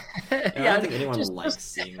 right? And I don't think anyone likes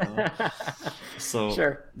seeing that. So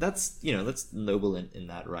sure. That's noble in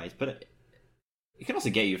that, right? But it can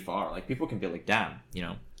also get you far. Like people can be like, damn,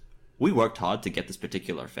 we worked hard to get this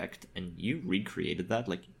particular effect and you recreated that.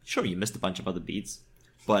 Like, sure, you missed a bunch of other beats,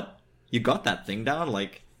 but you got that thing down.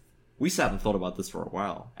 Like, we sat and thought about this for a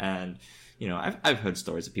while, and I've heard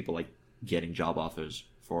stories of people like getting job offers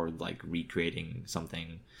for like recreating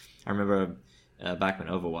something. I remember back when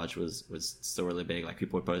Overwatch was still really big, like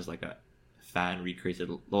people would post like a fan recreated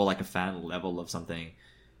or like a fan level of something,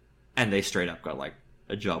 and they straight up got like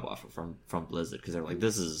a job offer from Blizzard because they're like,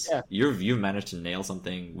 this is you managed to nail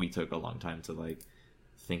something we took a long time to like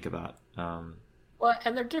think about. Well,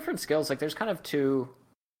 and they're different skills. Like there's kind of two.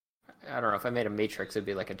 I don't know, if I made a matrix, it'd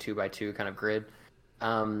be like a 2x2 kind of grid,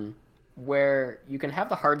 where you can have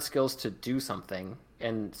the hard skills to do something,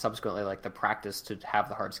 and subsequently like the practice to have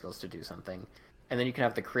the hard skills to do something, and then you can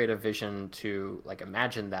have the creative vision to like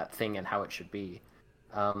imagine that thing and how it should be.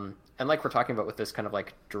 And like we're talking about with this kind of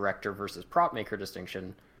like director versus prop maker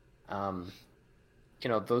distinction,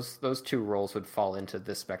 those two roles would fall into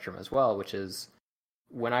this spectrum as well, which is,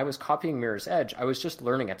 when I was copying Mirror's Edge, I was just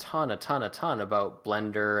learning a ton about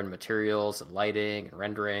Blender and materials and lighting and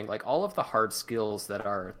rendering, like all of the hard skills that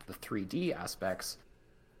are the 3D aspects.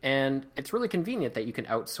 And it's really convenient that you can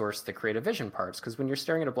outsource the creative vision parts, because when you're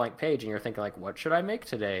staring at a blank page and you're thinking like, what should I make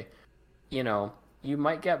today? You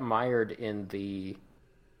might get mired in the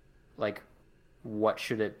like, what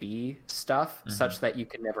should it be stuff, such that you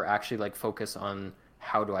can never actually like focus on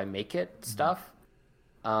how do I make it stuff.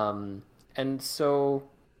 And so,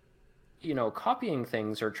 copying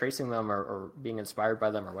things or tracing them or being inspired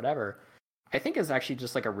by them or whatever, I think is actually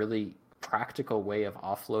just like a really practical way of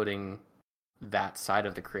offloading that side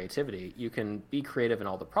of the creativity. You can be creative in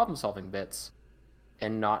all the problem solving bits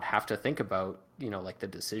and not have to think about, like the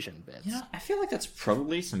decision bits. I feel like that's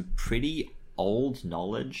probably some pretty old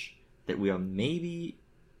knowledge that we are maybe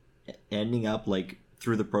ending up like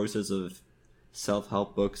through the process of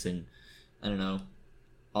self-help books and, I don't know,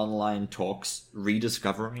 online talks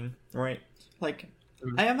rediscovering, right? Like,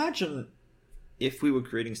 I imagine if we were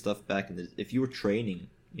creating stuff back in if you were training,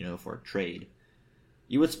 for a trade,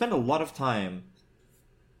 you would spend a lot of time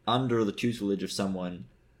under the tutelage of someone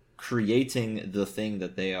creating the thing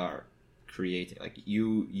that they are creating. Like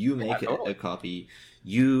you make a copy.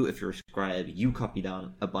 If you're a scribe, you copy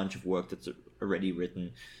down a bunch of work that's already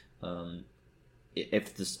written.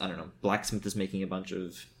 If this, I don't know, blacksmith is making a bunch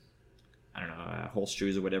of, I don't know,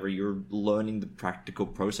 horseshoes or whatever, you're learning the practical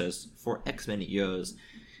process for X many years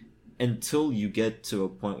until you get to a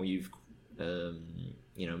point where you've,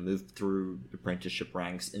 moved through apprenticeship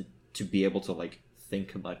ranks and to be able to like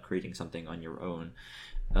think about creating something on your own.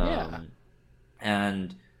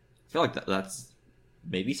 And I feel like that's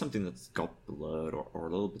maybe something that's got blurred or a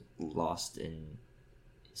little bit lost in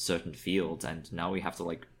certain fields, and now we have to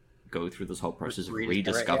like go through this whole process of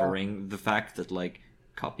rediscovering the fact that like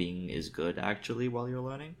copying is good actually while you're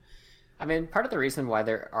learning. I mean, part of the reason why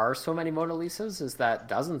there are so many Mona Lisas is that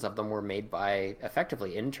dozens of them were made by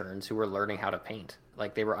effectively interns who were learning how to paint.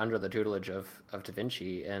 Like they were under the tutelage of Da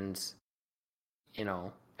Vinci, and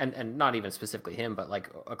and not even specifically him, but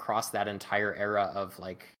like across that entire era of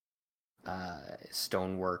like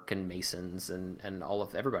stonework and masons and all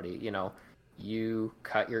of everybody, you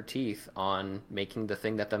cut your teeth on making the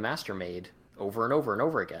thing that the master made over and over and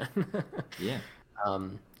over again. Yeah.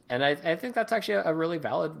 And I think that's actually a really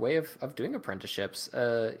valid way of doing apprenticeships.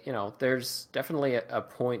 There's definitely a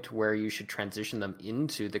point where you should transition them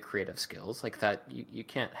into the creative skills, like that you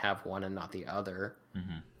can't have one and not the other.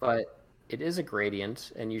 Mm-hmm. But it is a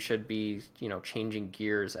gradient, and you should be, changing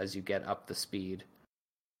gears as you get up the speed.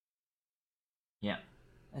 Yeah,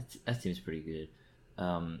 that seems pretty good.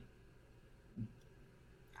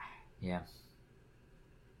 Yeah.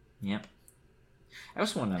 I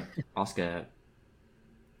also want to ask a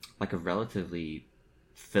relatively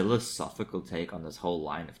philosophical take on this whole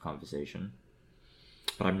line of conversation,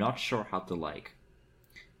 but I'm not sure how to like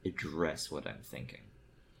address what I'm thinking.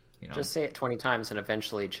 Just say it 20 times and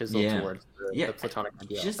eventually chisel towards the platonic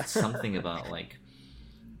ideal. Just something about like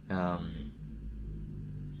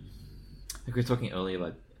we were talking earlier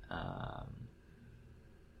about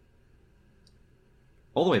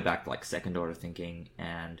all the way back to like second order thinking,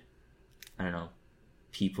 and I don't know,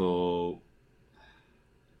 people.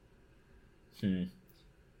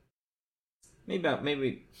 Maybe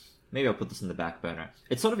I'll put this in the back burner.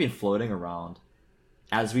 It's sort of been floating around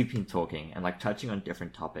as we've been talking and like touching on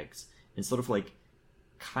different topics, and sort of like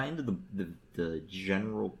kind of the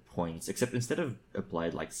general points, except instead of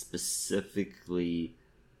applied like specifically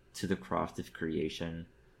to the craft of creation,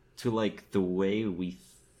 to like the way we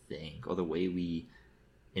think or the way we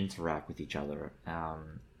interact with each other,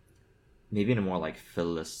 maybe in a more like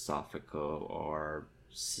philosophical or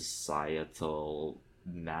societal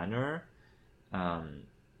manner,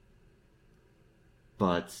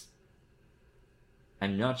 but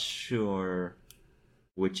I'm not sure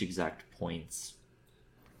which exact points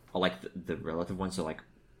are like the relative ones to like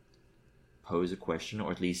pose a question,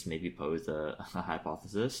 or at least maybe pose a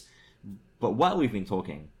hypothesis. But while we've been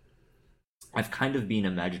talking, I've kind of been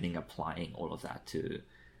imagining applying all of that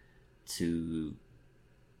to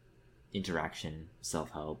interaction,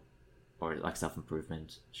 self-help, or like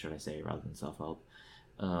self-improvement, should I say, rather than self-help,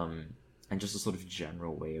 and just a sort of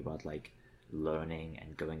general way about like learning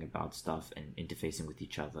and going about stuff and interfacing with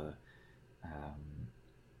each other,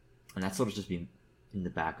 and that's sort of just been in the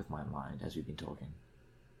back of my mind as we've been talking.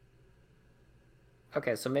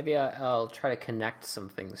 Okay, so maybe I'll try to connect some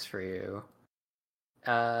things for you.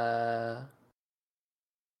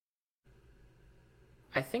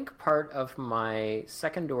 I think part of my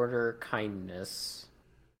second order kindness,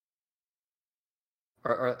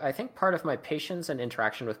 or I think part of my patience and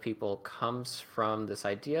interaction with people comes from this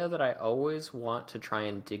idea that I always want to try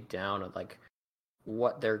and dig down at like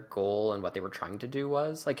what their goal and what they were trying to do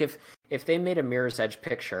was. Like if they made a Mirror's Edge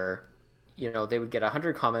picture, they would get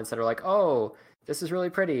 100 comments that are like, oh, this is really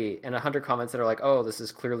pretty, and 100 comments that are like, oh, this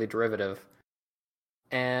is clearly derivative.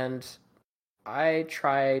 And I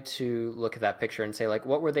try to look at that picture and say, like,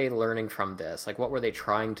 what were they learning from this? Like, what were they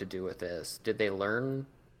trying to do with this? Did they learn,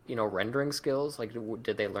 rendering skills? Like,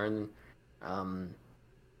 did they learn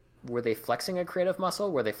were they flexing a creative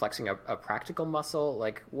muscle? Were they flexing a practical muscle?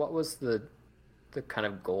 Like, what was the kind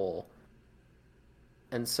of goal?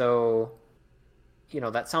 And so,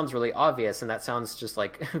 that sounds really obvious, and that sounds just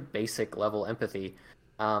like basic level empathy.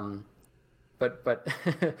 But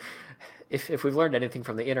if we've learned anything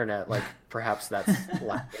from the internet, like perhaps that's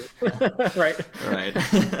lacking, right? Right.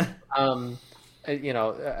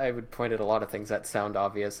 I would point at a lot of things that sound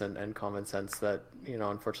obvious and common sense that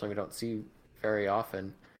unfortunately we don't see very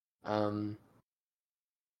often. And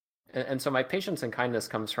so my patience and kindness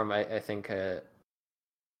comes from I think a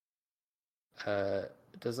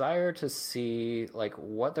desire to see like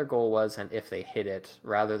what their goal was and if they hit it,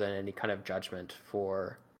 rather than any kind of judgment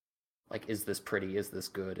for like, is this pretty, is this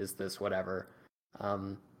good, is this whatever.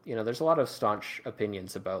 There's a lot of staunch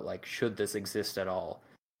opinions about like, should this exist at all,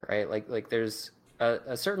 right? Like there's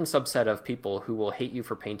a certain subset of people who will hate you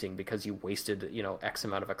for painting because you wasted X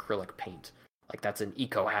amount of acrylic paint, like that's an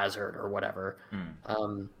eco hazard or whatever.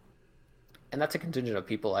 And that's a contingent of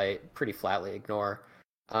people I pretty flatly ignore.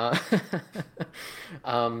 Right?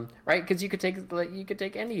 Because you could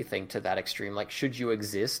take anything to that extreme. Like, should you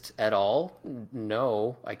exist at all?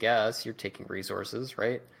 No, I guess you're taking resources,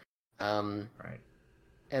 right? Right.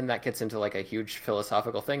 And that gets into like a huge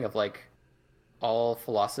philosophical thing of like, all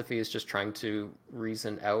philosophy is just trying to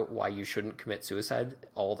reason out why you shouldn't commit suicide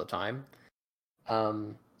all the time.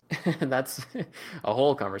 And that's a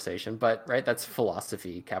whole conversation, but right, that's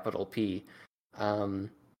philosophy, capital P.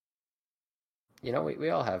 We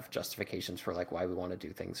all have justifications for like why we want to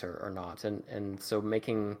do things or not. And so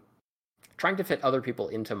trying to fit other people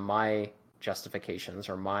into my justifications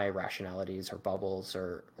or my rationalities or bubbles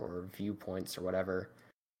or viewpoints or whatever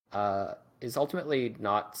is ultimately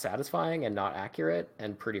not satisfying and not accurate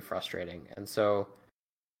and pretty frustrating. And so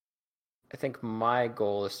I think my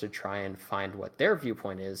goal is to try and find what their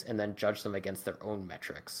viewpoint is and then judge them against their own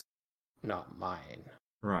metrics, not mine.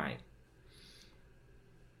 Right.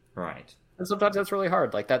 And sometimes that's really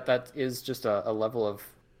hard. Like that is just a level of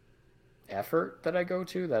effort that I go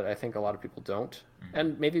to that I think a lot of people don't. Mm-hmm.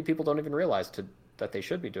 And maybe people don't even realize that they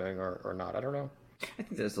should be doing or not. I don't know. I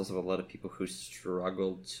think there's also a lot of people who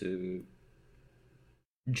struggle to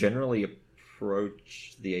generally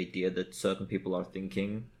approach the idea that certain people are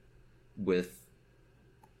thinking with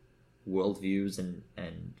worldviews and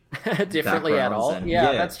differently at all.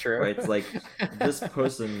 Yeah, that's true. Right? It's like this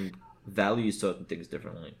person values certain things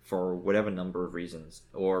differently for whatever number of reasons,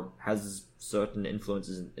 or has certain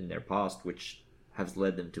influences in their past which has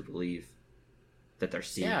led them to believe that they're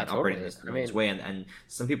seeing and operating this way. And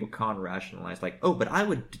some people can't rationalize like, oh, but I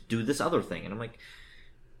would do this other thing. And I'm like,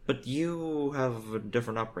 but you have a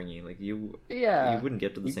different upbringing. Like you wouldn't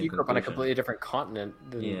get to the same conclusion. You grew up on a completely different continent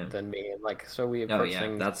than me. And like, so we approach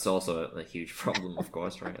things... That's also a huge problem, of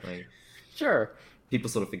course, right? Like, sure. People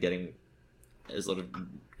sort of forgetting a sort of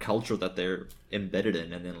culture that they're embedded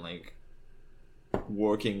in, and then like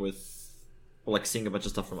working with, or like seeing a bunch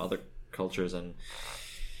of stuff from other cultures and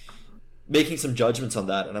making some judgments on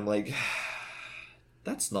that. And I'm like,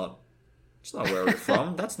 it's not where we're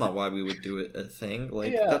from. That's not why we would do a thing.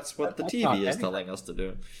 Like that's what the TV is telling us to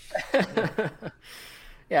do.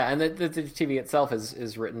 Yeah, and the TV itself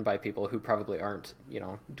is written by people who probably aren't,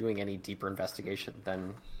 doing any deeper investigation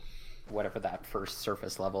than whatever that first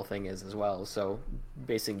surface level thing is as well. So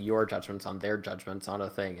basing your judgments on their judgments on a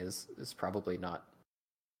thing is probably not,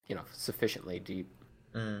 sufficiently deep.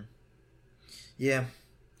 Yeah.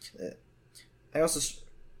 I also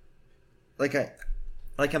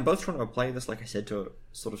I'm both trying to apply this, like I said, to a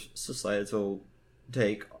sort of societal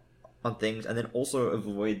take on things, and then also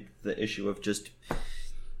avoid the issue of just,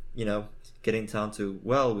 getting down to,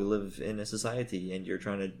 well, we live in a society, and you're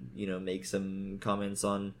trying to, make some comments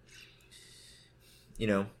on,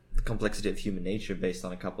 the complexity of human nature based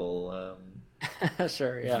on a couple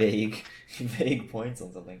sure, yeah. vague points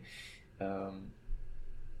on something.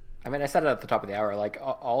 I mean, I said it at the top of the hour, like,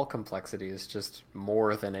 all complexity is just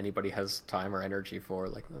more than anybody has time or energy for.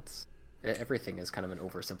 Like, everything is kind of an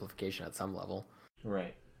oversimplification at some level.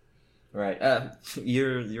 Right.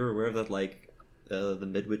 You're aware of that, like, the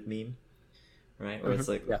midwit meme? Right? Where it's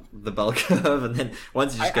like the bell curve, and then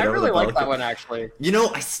once you just get over the bell curve. I really like that one, actually.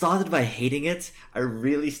 I started by hating it. I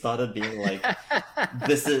really started being like,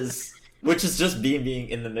 this is... Which is just being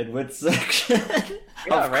in the midwit section.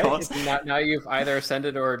 Yeah, right? Now you've either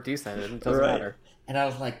ascended or descended. It doesn't matter. And I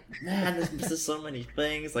was like, man, this is so many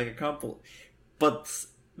things. Like, I can't believe... But...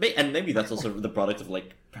 And maybe that's also the product of,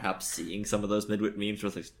 like, perhaps seeing some of those midwit memes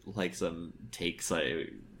with, like some takes I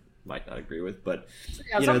might not agree with. But,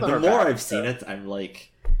 the more I've seen it, I'm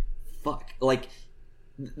like, fuck. Like,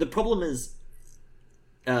 the problem is...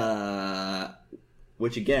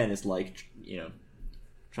 which again is like,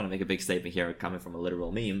 trying to make a big statement here coming from a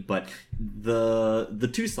literal meme, but the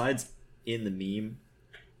two sides in the meme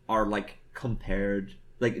are like compared,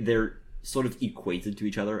 like they're sort of equated to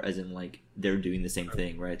each other, as in like they're doing the same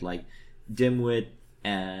thing, right? Like dimwit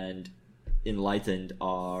and enlightened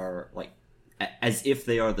are like as if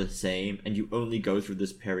they are the same, and you only go through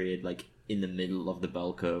this period like in the middle of the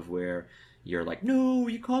bell curve where you're like, no,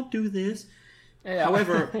 you can't do this. Yeah.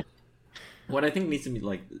 However, what I think needs to be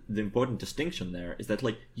like the important distinction there is that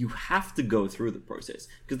like you have to go through the process,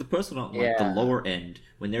 because the person on like the lower end,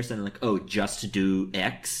 when they're saying like, oh, just do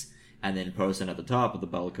X, and then person at the top of the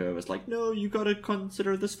bell curve is like, no, you gotta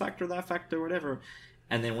consider this factor, that factor, whatever.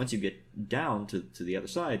 And then once you get down to the other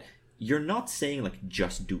side, you're not saying like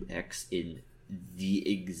just do X in the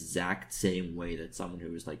exact same way that someone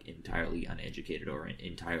who is like entirely uneducated or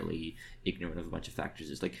entirely ignorant of a bunch of factors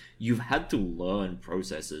is. Like, you've had to learn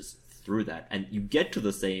processes through that, and you get to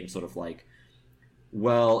the same sort of like,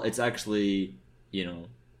 well, it's actually,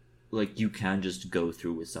 like you can just go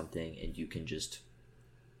through with something and you can just,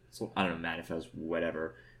 I don't know, manifest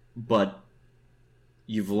whatever, but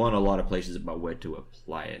you've learned a lot of places about where to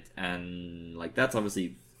apply it, and like that's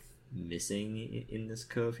obviously missing in this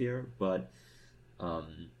curve here, but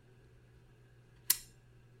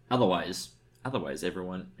otherwise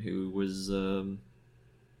everyone who was I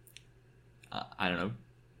don't know,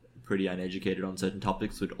 pretty uneducated on certain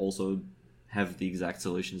topics would also have the exact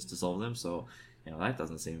solutions to solve them, so that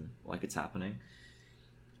doesn't seem like it's happening.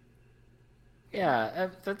 Yeah,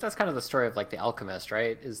 that's kind of the story of like the alchemist,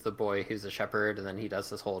 right? Is the boy who's a shepherd, and then he does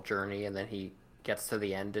this whole journey, and then he gets to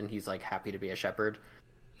the end and he's like happy to be a shepherd.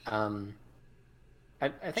 I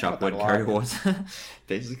think chop wood, carry water,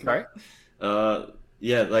 basically. Sorry?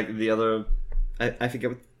 Yeah, like the other, I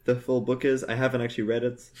forget what the full book is. I haven't actually read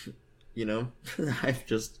it. I've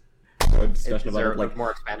just heard a discussion about it. Like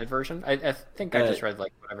more expanded version? I think I just read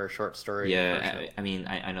like whatever short story. Yeah, I mean,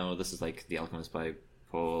 I know this is like The Alchemist by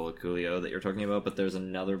Paul Coelho that you're talking about, but there's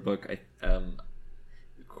another book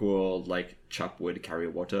called like Chop Wood, Carry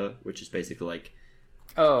Water, which is basically like.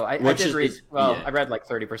 Oh, I did read. I read like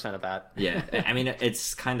 30% of that. Yeah, I mean,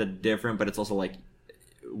 it's kind of different, but it's also like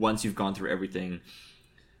once you've gone through everything,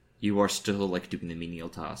 you are still like doing the menial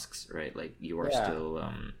tasks, right? Like you are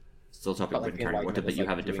still chopping wood and carrying water, but you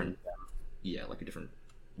have a different, like a different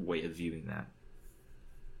way of viewing that.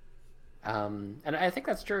 And I think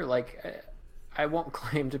that's true. Like, I won't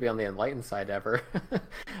claim to be on the enlightened side ever.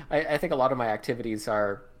 I think a lot of my activities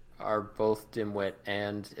are both dimwit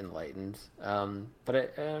and enlightened.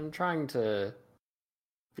 But I'm trying to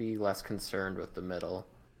be less concerned with the middle.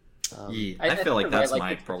 I feel like that's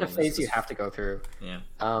my problem. It's a phase you have to go through. Yeah.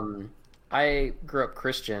 I grew up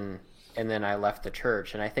Christian, and then I left the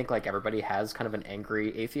church, and I think like everybody has kind of an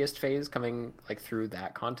angry atheist phase coming like through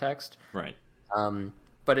that context. Right.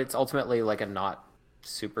 But it's ultimately like a not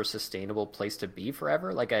super sustainable place to be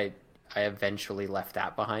forever. Like I eventually left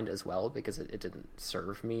that behind as well because it didn't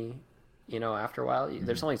serve me, after a while. Mm-hmm.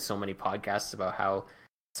 There's only so many podcasts about how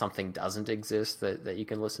something doesn't exist that you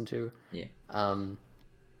can listen to. Yeah.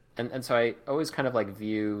 And so I always kind of like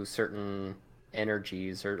view certain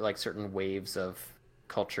energies or like certain waves of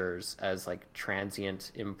cultures as like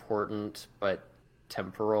transient, important, but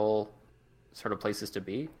temporal sort of places to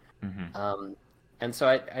be. Mm-hmm. And so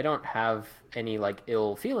I don't have any like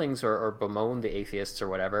ill feelings or bemoan the atheists or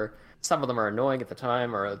whatever. Some of them are annoying at the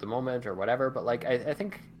time or at the moment or whatever, but like I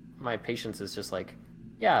think my patience is just like,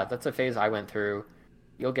 yeah, that's a phase I went through.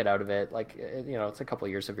 You'll get out of it. Like, it's a couple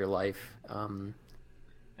of years of your life.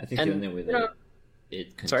 I think the only way that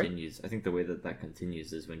it continues, I think the way that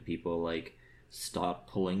continues is when people like start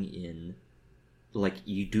pulling in, like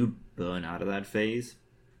you do burn out of that phase,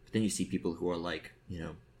 but then you see people who are like,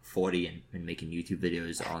 40 and making YouTube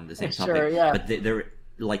videos on the same topic, sure, yeah. but they're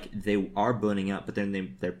like they are burning out, but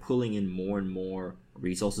then they're pulling in more and more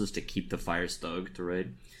resources to keep the fire stoked, right?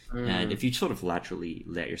 And if you sort of laterally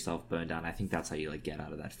let yourself burn down, I think that's how you like get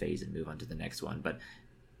out of that phase and move on to the next one. But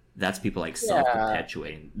that's people like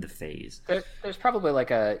self-perpetuating the phase. There's probably like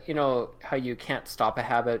how you can't stop a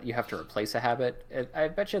habit, you have to replace a habit. I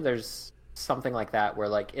bet you there's something like that where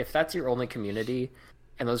like if that's your only community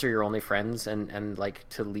and those are your only friends, and like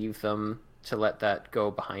to leave them, to let that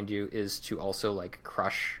go behind you is to also like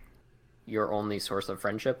crush your only source of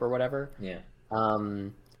friendship or whatever. Yeah. I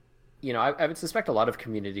would suspect a lot of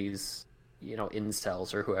communities,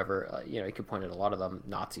 incels or whoever, you could point at a lot of them,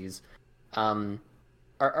 Nazis,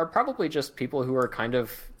 are probably just people who are kind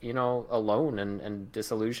of, alone and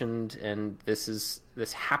disillusioned, and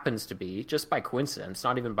this happens to be just by coincidence,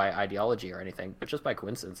 not even by ideology or anything, but just by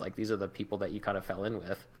coincidence. Like these are the people that you kind of fell in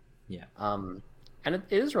with. Yeah. And it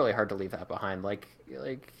is really hard to leave that behind. Like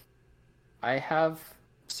I have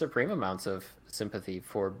supreme amounts of sympathy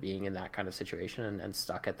for being in that kind of situation and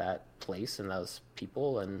stuck at that place and those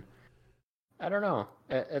people. And I don't know.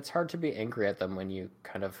 It's hard to be angry at them when you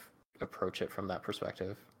kind of approach it from that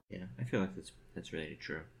perspective. Yeah, I feel like that's really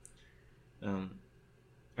true.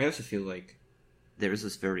 I also feel like there is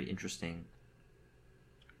this very interesting,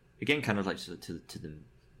 again, kind of like to the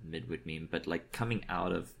midwit meme, but like coming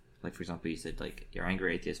out of, like, for example, you said like your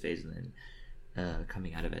angry atheist phase, and then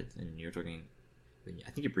coming out of it, and you're talking,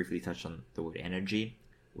 I think you briefly touched on the word energy,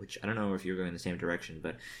 which I don't know if you're going in the same direction,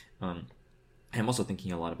 but I'm also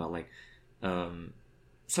thinking a lot about like some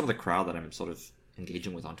of the crowd that I'm sort of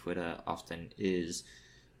engaging with on Twitter often is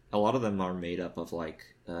a lot of them are made up of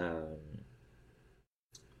like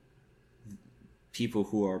people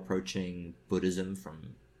who are approaching Buddhism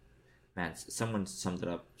from, man, someone summed it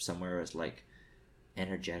up somewhere as like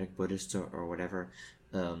energetic Buddhists or whatever,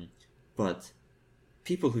 but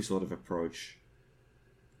people who sort of approach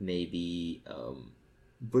maybe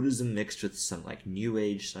Buddhism mixed with some like New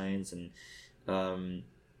Age science, and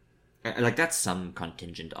like that's some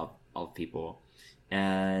contingent of people.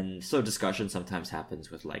 And so discussion sometimes happens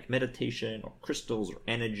with like meditation or crystals or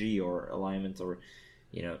energy or alignment or,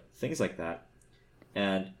 you know, things like that.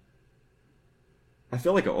 And I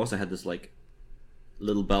feel like I also had this like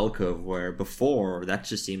little bell curve where before that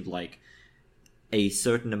just seemed like a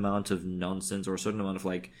certain amount of nonsense or a certain amount of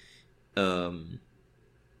like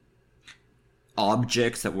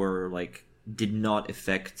objects that were like did not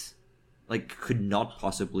affect, like could not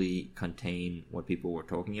possibly contain what people were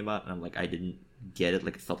talking about, and I'm like, I didn't get it.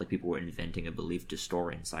 Like it felt like people were inventing a belief to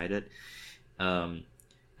store inside it. And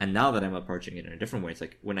now that I'm approaching it in a different way, it's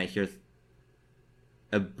like when I hear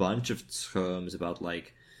a bunch of terms about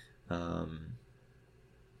like in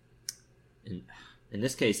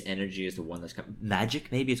this case energy is the one that's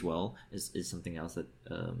magic maybe as well is something else that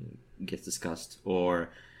gets discussed, or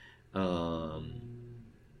a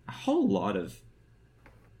whole lot of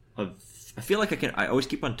I feel like I always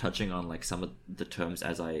keep on touching on like some of the terms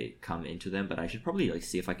as I come into them, but I should probably like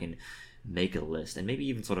see if I can make a list and maybe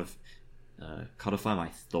even sort of codify my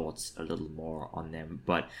thoughts a little more on them.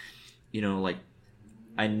 But you know, like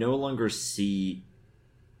I no longer see,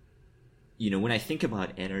 you know, when I think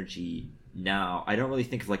about energy now, I don't really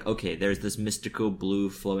think of like, okay, there's this mystical blue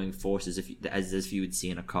flowing force as if you would see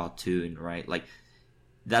in a cartoon, right? Like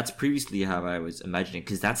that's previously how I was imagining,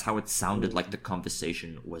 because that's how it sounded like the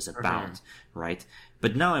conversation was about, right?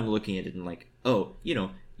 But now I'm looking at it and like, oh, you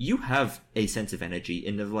know, you have a sense of energy,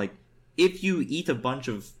 and of like, if you eat a bunch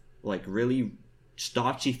of like really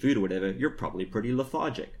starchy food or whatever, you're probably pretty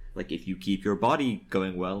lethargic. Like if you keep your body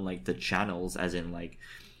going well, like the channels, as in like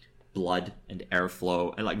blood and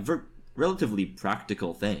airflow and like relatively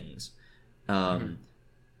practical things,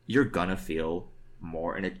 you're gonna feel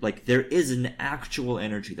more. And it like there is an actual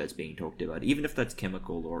energy that's being talked about, even if that's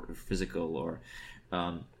chemical or physical, or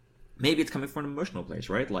maybe it's coming from an emotional place,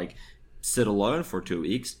 right? Like sit alone for 2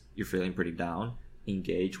 weeks, you're feeling pretty down,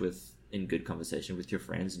 engage in good conversation with your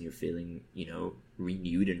friends, and you're feeling, you know,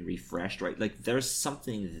 renewed and refreshed, right? Like there's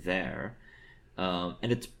something there,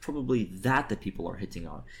 and it's probably that people are hitting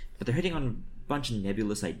on, but they're hitting on a bunch of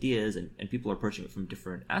nebulous ideas, and people are approaching it from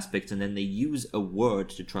different aspects, and then they use a word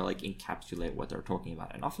to try like encapsulate what they're talking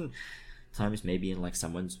about. And oftentimes maybe in like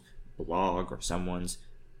someone's blog or someone's,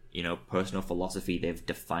 you know, personal philosophy, they've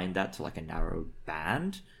defined that to like a narrow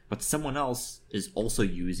band, but someone else is also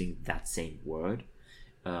using that same word,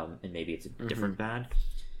 and maybe it's a different band,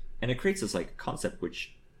 and it creates this like concept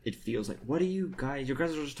which it feels like, what are you guys are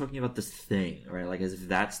just talking about this thing, right? Like as if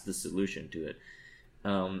that's the solution to it.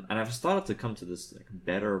 And I've started to come to this like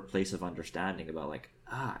better place of understanding about like,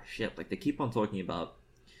 shit, like they keep on talking about,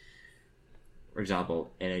 for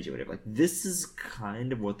example, energy or whatever. Like this is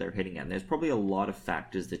kind of what they're hitting at, and there's probably a lot of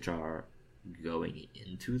factors that are going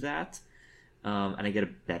into that, and I get a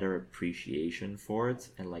better appreciation for it,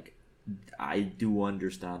 and like I do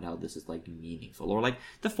understand how this is like meaningful. Or like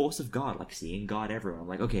the force of God, like seeing God everywhere. I'm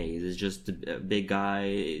like, okay, this is just a big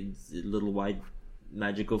guy, little white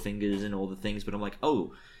magical fingers and all the things, but I'm like,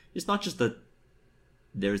 oh, it's not just that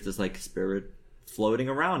there's this like spirit floating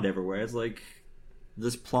around everywhere. It's like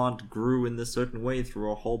this plant grew in this certain way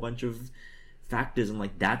through a whole bunch of factors, and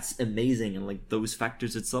like that's amazing, and like those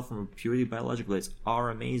factors itself from a purely biological place are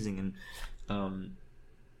amazing. And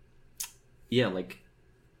yeah, like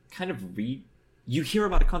kind of you hear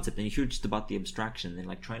about a concept and you hear just about the abstraction, and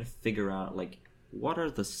like trying to figure out like what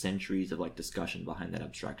are the centuries of like discussion behind that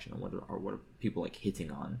abstraction, and what are people like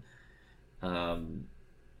hitting on.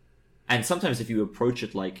 And sometimes if you approach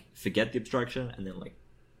it like forget the abstraction and then like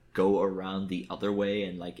go around the other way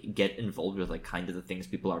and like get involved with like kind of the things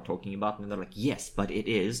people are talking about, and they're like, yes, but it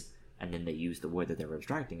is, and then they use the word that they're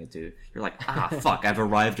abstracting it to, you're like, fuck, I've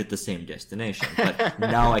arrived at the same destination, but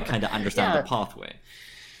now I kind of understand the pathway.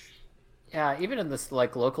 Yeah, even in this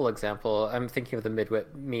like local example, I'm thinking of the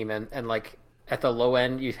Midwit meme, and like at the low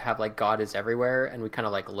end you have like God is everywhere, and we kind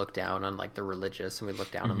of like look down on like the religious, and we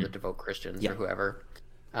look down on the devout Christians or whoever.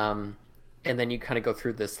 And then you kind of go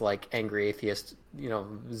through this like angry atheist,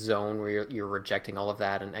 zone where you're rejecting all of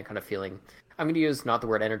that and kind of feeling. I'm going to use not the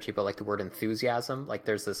word energy, but like the word enthusiasm. Like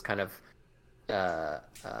there's this kind of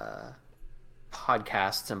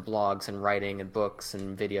podcasts and blogs and writing and books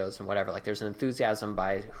and videos and whatever. Like there's an enthusiasm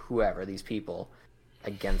by whoever, these people,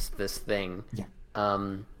 against this thing. Yeah.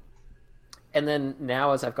 And then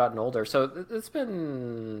now as I've gotten older, so it's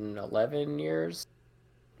been 11 years,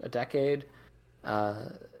 a decade.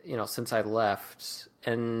 Since I left,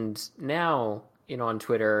 and now, on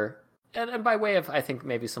Twitter, and by way of, I think,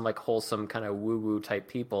 maybe some like wholesome kind of woo-woo type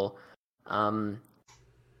people, I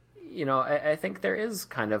think there is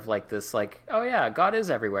kind of like this, like, oh yeah, God is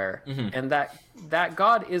everywhere, and that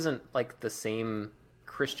God isn't like the same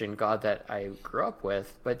Christian God that I grew up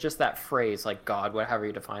with, but just that phrase, like God, whatever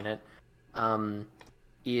you define it,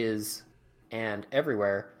 is and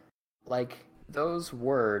everywhere, like those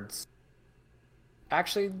words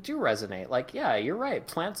actually do resonate. Like, yeah, you're right.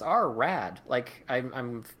 Plants are rad. Like,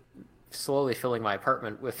 I'm slowly filling my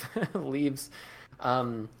apartment with leaves.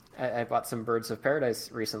 I bought some birds of paradise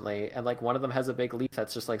recently, and like one of them has a big leaf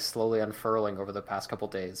that's just like slowly unfurling over the past couple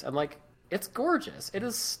days. And like, it's gorgeous. It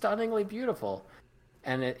is stunningly beautiful.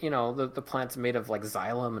 And it, the plant's made of like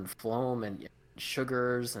xylem and phloem and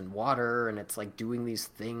sugars and water, and it's like doing these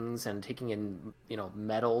things and taking in,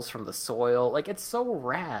 metals from the soil. Like, it's so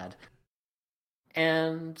rad.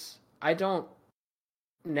 And I don't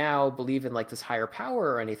now believe in like this higher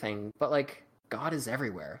power or anything, but like God is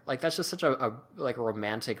everywhere. Like that's just such a like a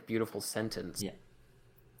romantic, beautiful sentence. Yeah.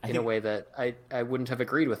 In a way that I wouldn't have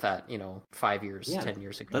agreed with that, 5 years, 10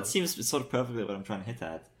 years ago. That seems sort of perfectly what I'm trying to hit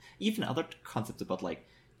at. Even other concepts about like,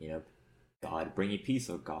 God bringing peace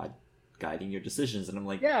or God guiding your decisions, and I'm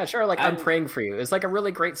like, yeah, sure, like I'm praying for you. It's like a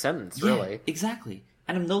really great sentence, really. Exactly.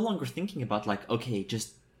 And I'm no longer thinking about like, okay,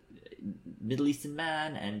 just Middle Eastern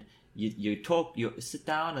man, and you talk, you sit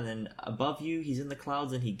down, and then above you he's in the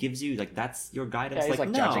clouds and he gives you like, that's your guidance. Yeah, he's like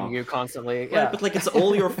no. judging you constantly. Yeah, right, but like it's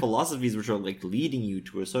all your philosophies which are like leading you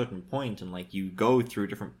to a certain point, and like you go through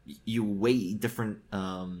you weigh different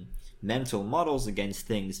mental models against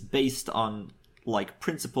things based on like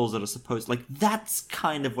principles that are supposed, like that's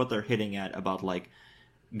kind of what they're hitting at about like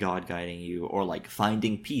God guiding you or like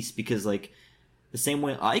finding peace, because like the same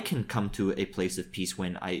way I can come to a place of peace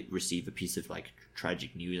when I receive a piece of like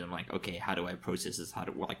tragic news. I'm like, okay, how do I process this? How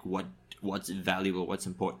do like what's valuable? What's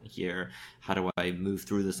important here? How do I move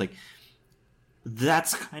through this? Like,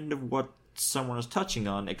 that's kind of what someone is touching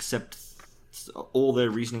on, except all their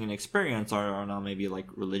reasoning and experience are now maybe like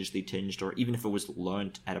religiously tinged, or even if it was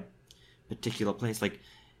learned at a particular place, like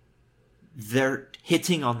they're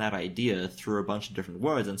hitting on that idea through a bunch of different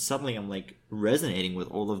words, and suddenly I'm like resonating with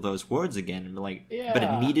all of those words again, and like, yeah. But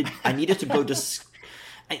I needed to go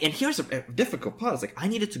and here's a difficult part. It's like I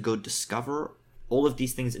needed to go discover all of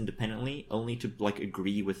these things independently, only to like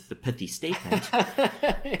agree with the pithy statement.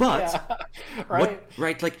 But yeah,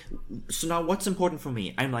 right, like, so now what's important for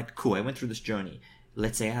me? I'm like, cool, I went through this journey.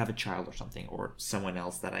 Let's say I have a child or something, or someone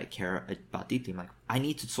else that I care about deeply. I'm like, I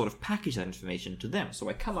need to sort of package that information to them. So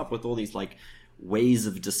I come up with all these like ways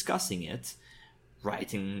of discussing it,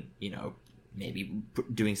 writing, maybe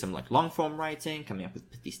doing some like long form writing, coming up with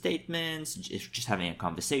pithy statements, just having a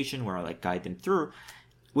conversation where I like guide them through,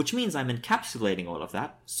 which means I'm encapsulating all of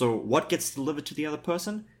that. So what gets delivered to the other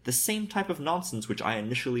person? The same type of nonsense which I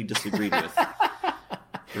initially disagreed with.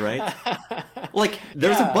 Right? Like,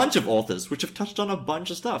 there's a bunch of authors which have touched on a bunch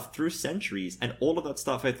of stuff through centuries, and all of that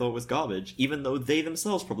stuff I thought was garbage, even though they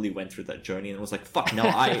themselves probably went through that journey and was like, fuck,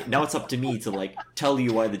 now it's up to me to like tell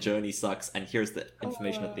you why the journey sucks, and here's the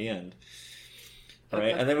information at the end.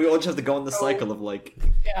 Right? And then we all just have to go in the cycle of like...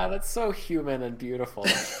 Yeah, that's so human and beautiful.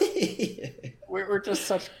 We're just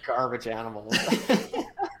such garbage animals.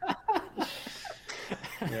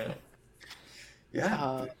 Yeah.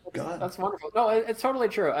 Yeah, God. That's wonderful. No, it's totally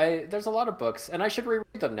true. There's a lot of books, and I should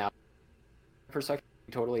reread them now. Perspective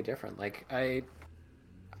is totally different. Like I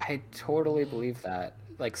totally believe that.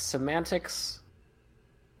 Like semantics,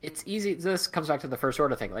 it's easy. This comes back to the first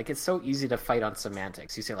order thing. Like it's so easy to fight on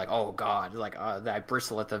semantics. You say like, oh God, like I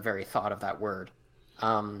bristle at the very thought of that word.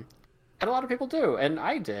 And a lot of people do, and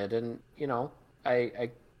I did, and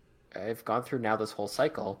I've gone through now this whole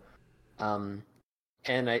cycle.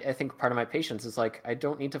 I think part of my patience is like I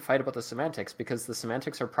don't need to fight about the semantics because the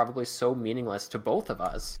semantics are probably so meaningless to both of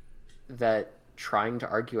us that trying to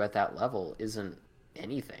argue at that level isn't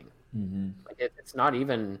anything. Like it's not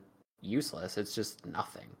even useless. It's just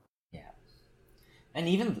nothing. Yeah. And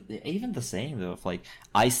even the saying though, if like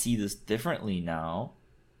I see this differently now,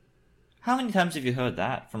 how many times have you heard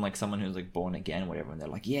that from like someone who's like born again, whatever, and they're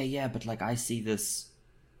like, yeah, yeah, but like I see this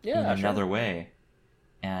in Yeah, another sure. way,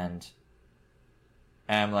 and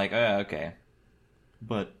I'm like, oh, okay,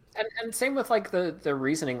 but And same with like the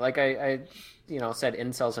reasoning. Like I said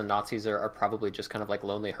incels and Nazis are probably just kind of like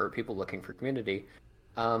lonely hurt people looking for community.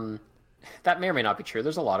 Um, that may or may not be true.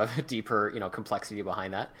 There's a lot of deeper, complexity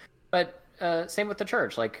behind that. But same with the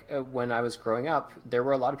church. Like when I was growing up, there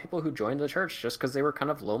were a lot of people who joined the church just because they were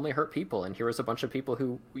kind of lonely, hurt people, and here was a bunch of people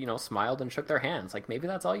who, smiled and shook their hands. Like maybe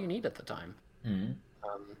that's all you need at the time. mm,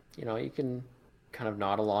 You can kind of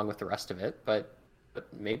nod along with the rest of it, but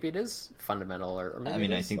maybe it is fundamental, or I maybe it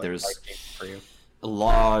mean, I is think like there's life changing for you. a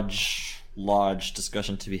large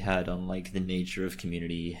discussion to be had on like the nature of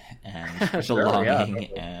community and Sure, yeah,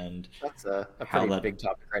 belonging and that's a how pretty that big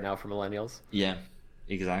topic right now for millennials. yeah,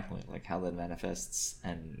 exactly, like how that manifests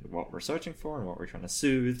and what we're searching for and what we're trying to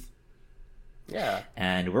soothe. Yeah.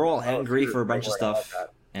 And we're all Oh, angry dude, for a don't bunch of worry, I like stuff, that.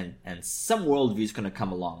 and some worldview's going to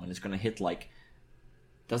come along and it's going to hit like,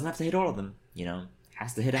 doesn't have to hit all of them,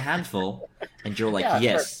 has to hit a handful, and you're like, Yeah, sure.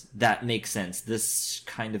 yes, that makes sense, this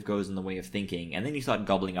kind of goes in the way of thinking, and then you start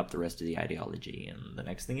gobbling up the rest of the ideology, and the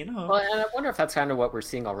next thing you know. Well, and I wonder if that's kind of what we're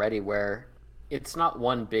seeing already, where it's not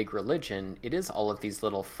one big religion; it is all of these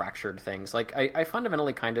little fractured things. Like I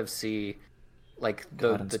fundamentally kind of see like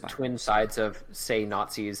the God the twin inspires. sides of say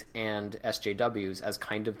Nazis and SJWs as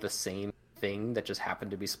kind of the same thing that just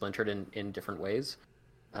happened to be splintered in different ways.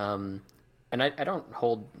 Um, and I don't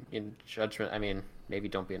hold in judgment. I mean, maybe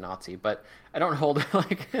don't be a Nazi, but I don't hold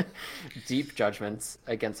like deep judgments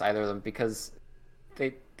against either of them because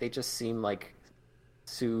they just seem like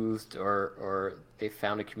soothed or they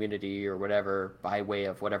found a community or whatever by way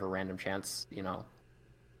of whatever random chance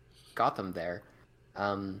got them there.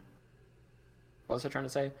 Um, what was I trying to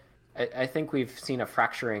say? I think we've seen a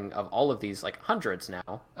fracturing of all of these like hundreds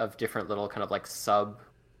now of different little kind of like sub.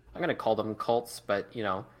 I'm going to call them cults, but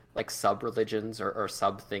like sub religions or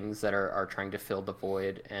sub things that are trying to fill the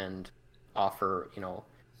void and offer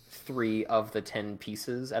three of the 10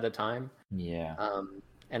 pieces at a time. Yeah.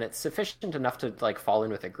 And it's sufficient enough to like fall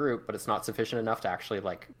in with a group, but it's not sufficient enough to actually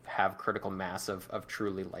like have critical mass of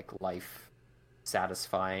truly like life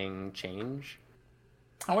satisfying change.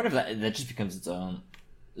 I wonder if that just becomes its own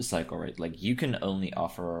cycle, right? Like you can only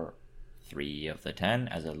offer 3 of the 10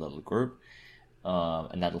 as a little group,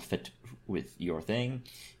 and that'll fit with your thing.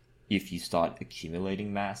 If you start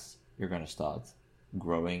accumulating mass, you're going to start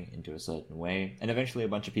growing into a certain way, and eventually a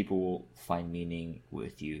bunch of people will find meaning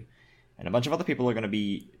with you, and a bunch of other people are going to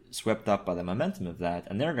be swept up by the momentum of that,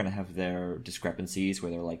 and they're going to have their discrepancies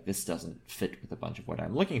where they're like, this doesn't fit with a bunch of what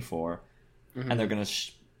I'm looking for, and they're going to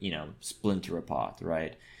splinter apart,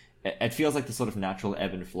 right? It feels like the sort of natural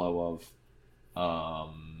ebb and flow of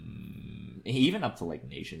even up to like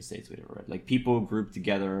nation states, whatever, right? Like people group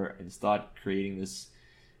together and start creating this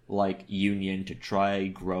like union to try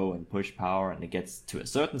grow and push power, and it gets to a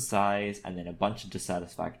certain size, and then a bunch of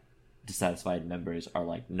dissatisfied members are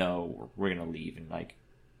like, no, we're gonna leave and like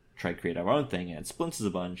try to create our own thing, and it splinters a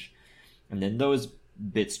bunch, and then those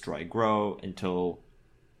bits try grow until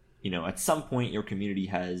at some point your community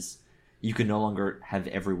you can no longer have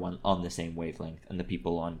everyone on the same wavelength, and the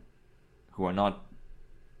people who are not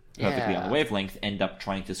perfectly on the Yeah. wavelength end up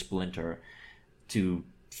trying to splinter to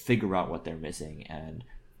figure out what they're missing, and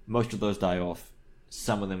most of those die off.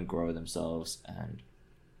 Some of them grow themselves, and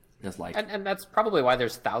just like And that's probably why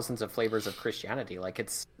there's thousands of flavors of Christianity. Like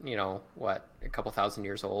it's, what, a couple thousand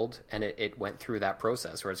years old, and it went through that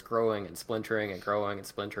process where it's growing and splintering and growing and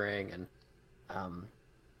splintering, and um,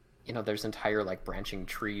 there's entire like branching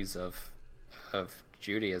trees of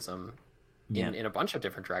Judaism yeah, in a bunch of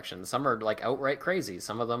different directions. Some are like outright crazy.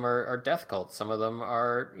 Some of them are death cults. Some of them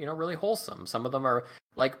are, really wholesome. Some of them are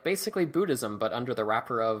like basically Buddhism, but under the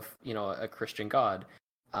wrapper of, a Christian God.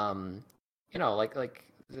 Um, like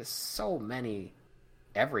there's so many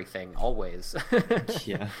everything always.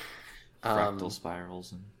 yeah, um, fractal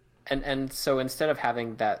spirals and and so instead of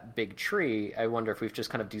having that big tree, I wonder if we've just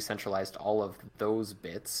kind of decentralized all of those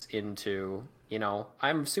bits into,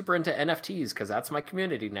 I'm super into NFTs because that's my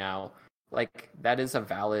community now. Like that is a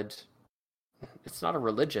valid. It's not a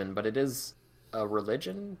religion, but it is a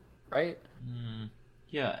religion, right?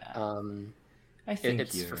 yeah, Um, I think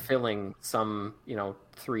it's you're fulfilling some,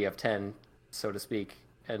 3 of 10, so to speak,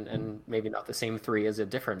 and maybe not the same three as a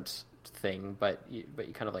different thing, but you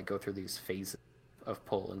kind of like go through these phases of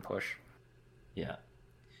pull and push. Yeah.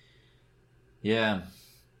 Yeah.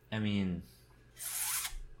 I mean,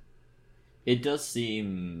 it does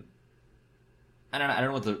seem. I don't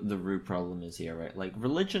know what the root problem is here, right? Like,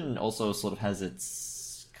 religion also sort of has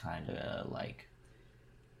its kind of like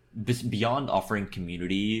beyond offering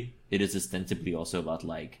community, it is ostensibly also about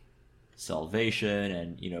like salvation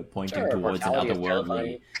and pointing towards an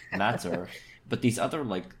otherworldly matter. But these other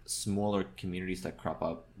like smaller communities that crop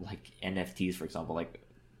up, like NFTs, for example, like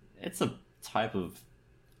it's a type of,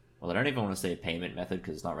 well, I don't even want to say payment method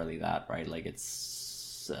because it's not really that, right? Like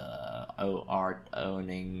it's art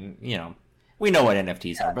owning, we know what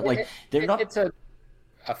NFTs are, but like they're not. It's a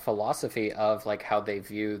philosophy of like how they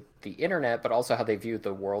view the internet, but also how they view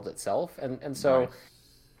the world itself, and so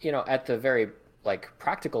Right. at the very like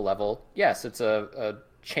practical level, yes, it's a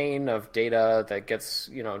chain of data that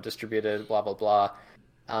gets distributed, blah blah blah.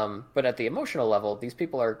 But at the emotional level, these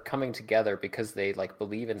people are coming together because they like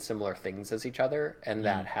believe in similar things as each other, and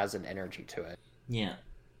that has an energy to it. Yeah,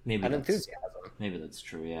 maybe An that's enthusiasm. maybe that's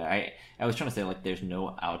true. Yeah, I was trying to say like there's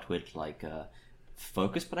no outward like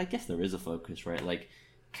focus, but I guess there is a focus, right? Like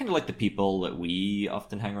kind of like the people that we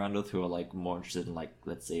often hang around with who are like more interested in like,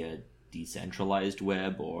 let's say, a decentralized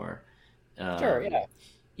web, or Sure,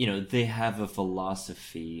 yeah. they have a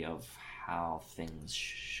philosophy of how things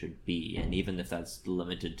should be, and even if that's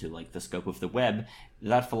limited to like the scope of the web,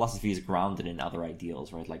 that philosophy is grounded in other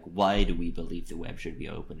ideals, right? Like, why do we believe the web should be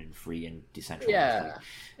open and free and decentralized? Yeah. Like,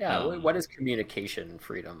 Yeah. What is communication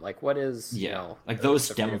freedom? Like, what is, yeah, like those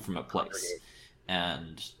the stem freedom from a to place,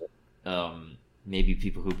 congregate? and maybe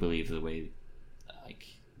people who believe the way, like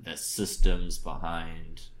the systems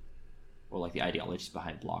behind, or like the ideologies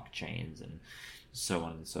behind blockchains and so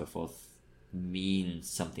on and so forth, mean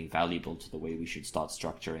something valuable to the way we should start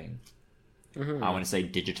structuring. I want to say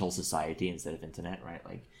digital society instead of internet, right?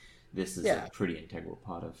 Like this is a pretty integral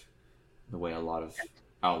part of the way a lot of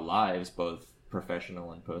our lives, both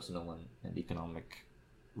professional and personal and economic,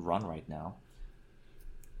 run right now.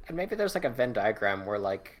 And maybe there's like a Venn diagram where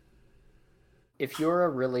like if you're a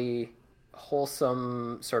really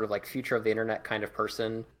wholesome sort of like future of the internet kind of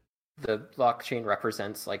person, the blockchain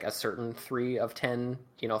represents like a certain 3 of 10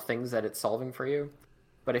 things that it's solving for you.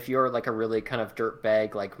 But if you're like a really kind of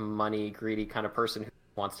dirtbag, like money greedy kind of person who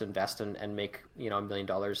wants to invest and make $1 million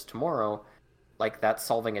tomorrow, like that's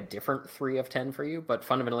solving a different 3 of 10 for you. But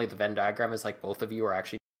fundamentally the Venn diagram is like both of you are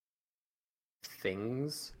actually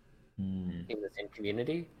things in the same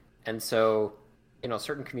community. And so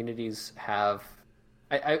certain communities have,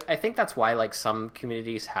 I think that's why like some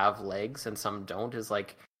communities have legs and some don't, is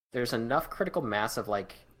like there's enough critical mass of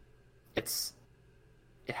like it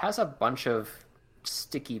has a bunch of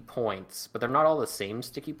sticky points, but they're not all the same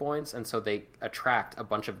sticky points, and so they attract a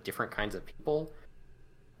bunch of different kinds of people,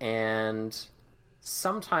 and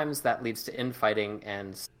sometimes that leads to infighting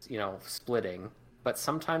and splitting, but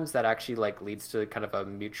sometimes that actually like leads to kind of a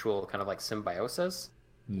mutual kind of like symbiosis,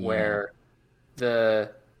 Yeah. where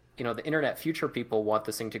the the internet future people want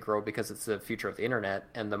this thing to grow because it's the future of the internet,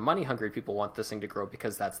 and the money hungry people want this thing to grow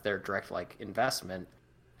because that's their direct like investment.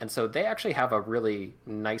 And so they actually have a really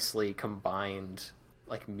nicely combined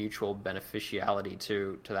like mutual beneficiality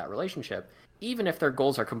to that relationship, even if their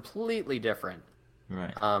goals are completely different.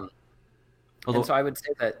 Right. And so Although, I would say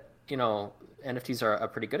that NFTs are a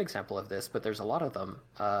pretty good example of this, but there's a lot of them.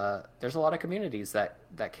 There's a lot of communities that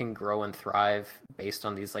can grow and thrive based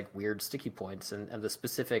on these like weird sticky points and the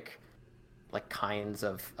specific like kinds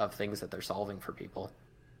of things that they're solving for people.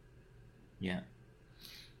 yeah,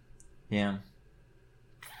 yeah,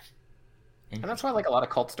 And that's why like a lot of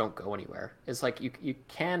cults don't go anywhere. It's like you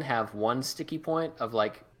can have one sticky point of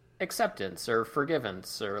like acceptance or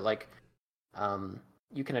forgiveness, or like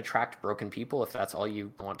you can attract broken people if that's all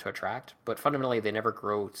you want to attract, but fundamentally they never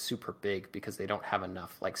grow super big because they don't have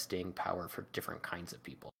enough like staying power for different kinds of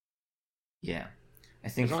people. yeah. I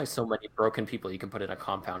There's think only so many broken people you can put in a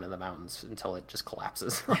compound in the mountains until it just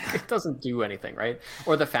collapses. Like, it doesn't do anything, right?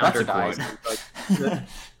 Or the that's founder a dies, quote. and, like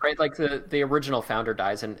right, like the original founder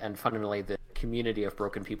dies, and fundamentally the community of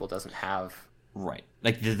broken people doesn't have Right,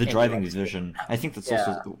 like the any driving like. vision. I think that's Yeah,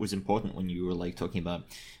 also was important when you were like talking about,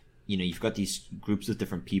 you've got these groups of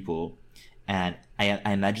different people, and I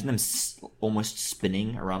imagine them almost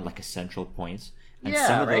spinning around like a central point, and some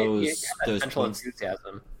yeah, of right. You have that those central points,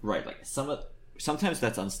 enthusiasm. right? Like sometimes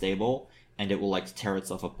that's unstable and it will like tear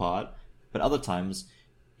itself apart, but other times,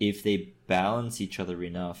 if they balance each other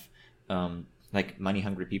enough, like money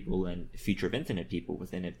hungry people and future of internet people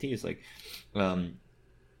with NFTs, like,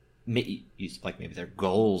 like maybe their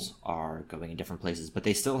goals are going in different places, but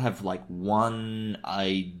they still have like one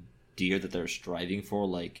idea that they're striving for,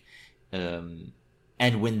 like, and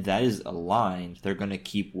when that is aligned, they're gonna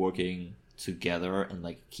keep working together and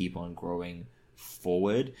like keep on growing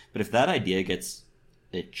forward. But if that idea gets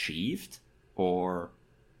achieved, or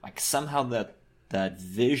like somehow that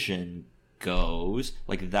vision goes,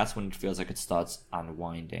 like that's when it feels like it starts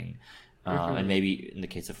unwinding. And maybe in the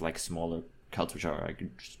case of like smaller cults, which are like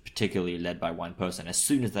particularly led by one person, as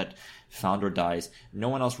soon as that founder dies, no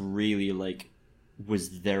one else really like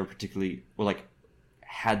was there particularly, or like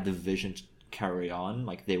had the vision to carry on.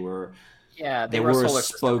 Like they were a solar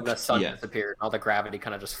system, and the sun yeah, disappeared, all the gravity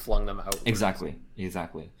kind of just flung them out. exactly.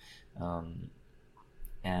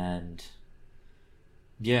 And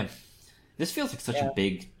yeah, this feels like such a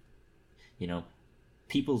big,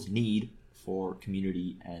 people's need for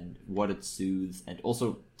community and what it soothes, and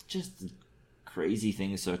also just the crazy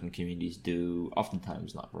things certain communities do,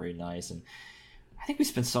 oftentimes not very nice. And I think we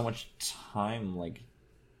spend so much time like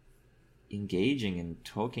engaging and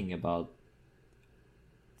talking about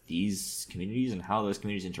these communities and how those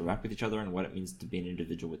communities interact with each other and what it means to be an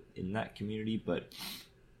individual within that community, but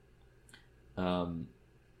and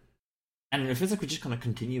it feels like we're just gonna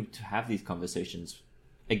continue to have these conversations,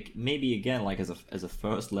 like maybe again like as a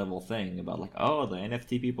first level thing about like, oh, the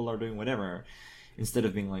NFT people are doing whatever, instead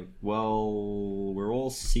of being like, well, we're all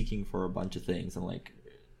seeking for a bunch of things, and like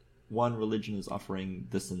one religion is offering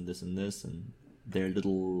this and this and this, and their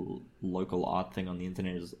little local art thing on the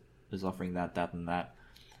internet is offering that and that.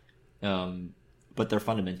 But they're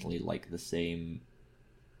fundamentally like the same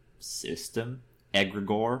system,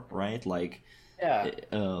 egregore, right? Like,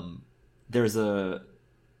 there's a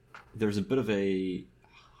bit of a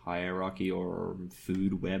hierarchy or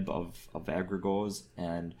food web of egregores,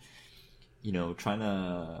 and trying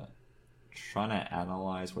to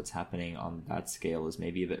analyze what's happening on that scale is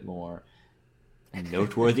maybe a bit more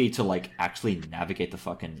noteworthy to like actually navigate the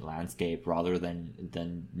fucking landscape, rather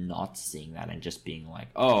than not seeing that and just being like,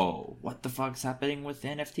 oh, what the fuck's happening with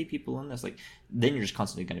NFT people in this? Like, then you're just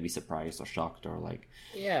constantly going to be surprised or shocked or like,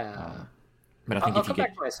 but I think I'll come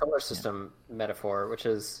back to my solar system metaphor, which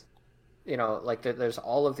is, like there's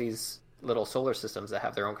all of these little solar systems that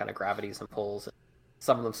have their own kind of gravities and pulls.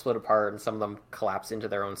 Some of them split apart and some of them collapse into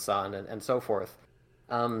their own sun, and so forth.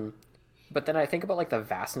 But then I think about like the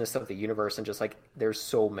vastness of the universe, and just like there's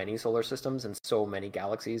so many solar systems and so many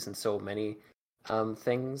galaxies and so many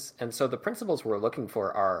things. And so the principles we're looking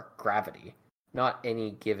for are gravity, not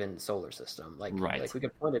any given solar system. Like we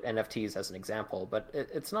could point at NFTs as an example, but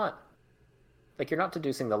it's not like you're not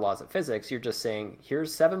deducing the laws of physics. You're just saying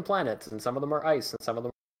here's 7 planets and some of them are ice and some of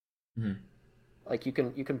them like you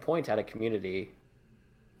can point at a community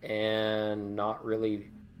and not really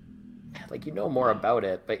like more about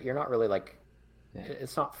it, but you're not really like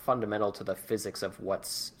it's not fundamental to the physics of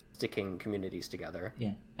what's sticking communities together.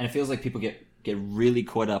 And it feels like people get really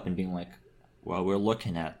caught up in being like, well, we're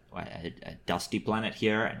looking at a dusty planet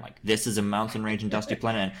here, and like this is a mountain range and dusty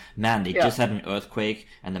planet, and man, they just had an earthquake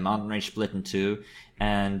and the mountain range split in two,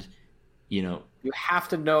 and you have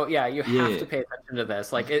to know, you have to pay attention to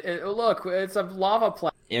this. Like, look, it's a lava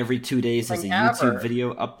planet. Every 2 days there's a YouTube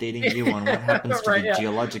video updating you on what happens to the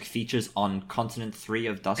geologic features on continent 3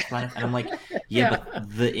 of Dust Planet. And I'm like, but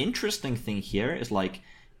the interesting thing here is like,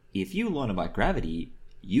 if you learn about gravity,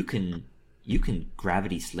 you can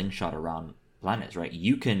gravity slingshot around planets, right?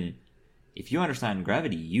 If you understand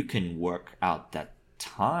gravity, you can work out that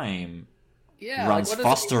time runs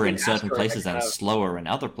faster in certain places and slower in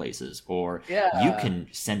other places, or you can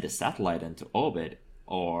send a satellite into orbit,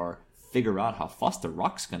 or figure out how fast the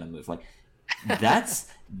rock's gonna move. Like,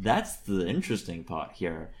 that's the interesting part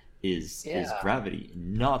here is gravity,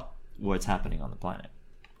 not what's happening on the planet.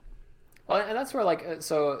 Well, and that's where like,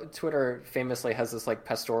 so Twitter famously has this like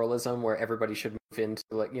pastoralism where everybody should move into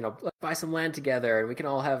like, let's buy some land together and we can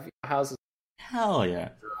all have houses. Hell yeah.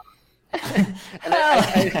 And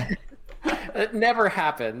it never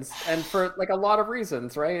happens, and for like a lot of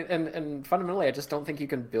reasons, right? And fundamentally, I just don't think you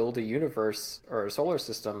can build a universe or a solar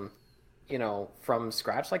system, from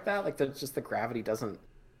scratch like that. Like, the gravity doesn't.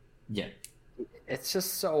 Yeah. It's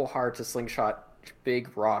just so hard to slingshot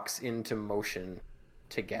big rocks into motion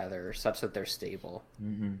together such that they're stable.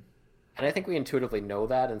 Mm-hmm. And I think we intuitively know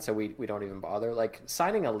that, and so we don't even bother. Like,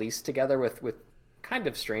 signing a lease together with kind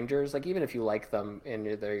of strangers, like even if you like them and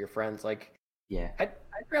they're your friends, like. Yeah. I'd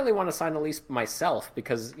really want to sign a lease myself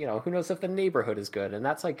because, who knows if the neighborhood is good. And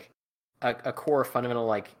that's like a core fundamental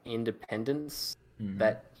like independence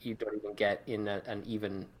that you don't even get in an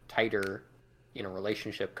even tighter,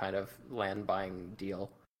 relationship kind of land buying deal.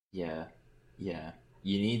 Yeah.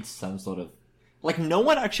 you need some sort of like no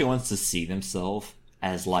one actually wants to see themselves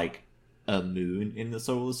as like a moon in the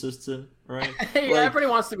solar system, right? Yeah, Like, everybody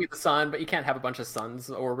wants to be the sun, but you can't have a bunch of suns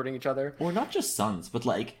orbiting each other. or not just suns, but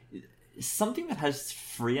like something that has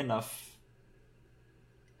free enough,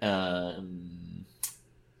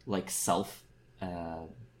 like self,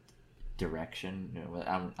 direction.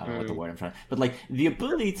 I don't know what the word I'm trying, but like the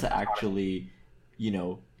ability to actually,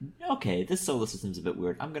 okay, this solar system's a bit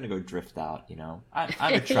weird. I'm gonna go drift out. I'm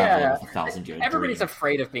a traveler with 1,000 year Everybody's dream.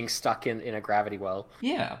 afraid of being stuck in a gravity well.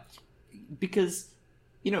 Yeah, because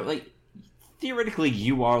like theoretically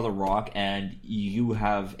you are the rock and you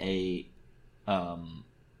have a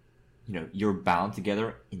you're bound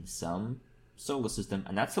together in some solar system,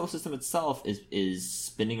 and that solar system itself is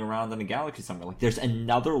spinning around in a galaxy somewhere. Like there's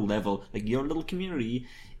another level, like your little community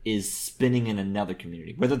is spinning in another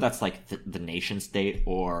community, whether that's like the nation state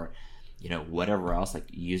or whatever else. Like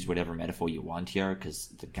use whatever metaphor you want here, because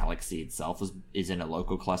the galaxy itself is in a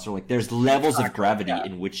local cluster. Like there's levels of gravity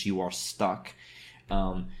in which you are stuck,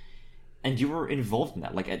 and you were involved in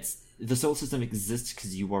that. Like the solar system exists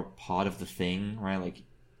because you are part of the thing, right? Like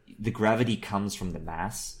the gravity comes from the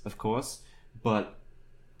mass, of course, but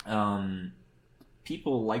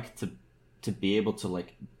people like to be able to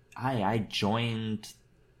like, I joined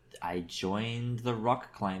the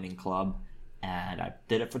rock climbing club, and I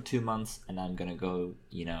did it for 2 months, and I'm gonna go.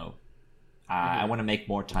 I want to make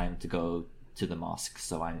more time to go to the mosque,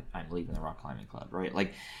 so I'm leaving the rock climbing club, right?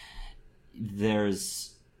 Like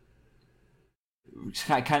there's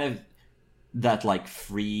kind of that like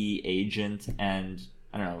free agent, and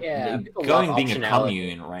I don't know, going being a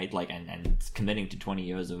commune, right? Like and committing to 20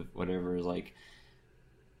 years of whatever is like,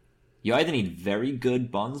 you either need very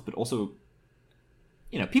good bonds, but also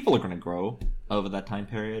people are going to grow over that time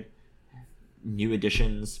period. New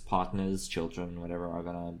additions, partners, children, whatever, are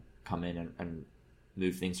going to come in and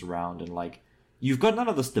move things around, and like you've got none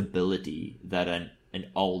of the stability that an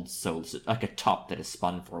old soul, like a top that has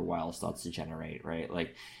spun for a while, starts to generate, right?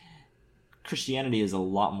 Like Christianity is a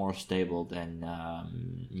lot more stable than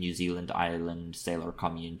New Zealand Island Sailor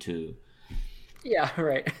Commune 2. Yeah,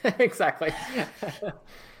 right. Exactly.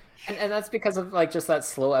 And that's because of like just that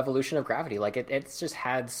slow evolution of gravity. Like it's just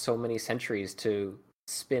had so many centuries to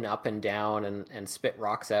spin up and down and spit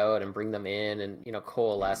rocks out and bring them in and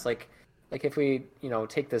coalesce. Like if we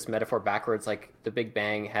take this metaphor backwards, like the Big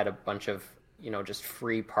Bang had a bunch of just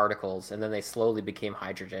free particles, and then they slowly became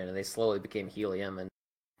hydrogen, and they slowly became helium,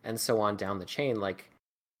 and so on down the chain. Like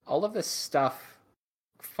all of this stuff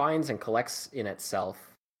finds and collects in itself,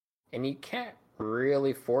 and you can't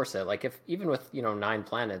really force it. Like even with 9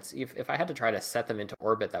 planets, if I had to try to set them into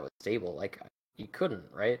orbit that was stable, like you couldn't,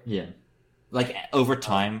 right? Yeah, like over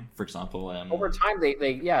time, for example, over time they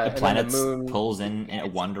the planets the moon pulls in a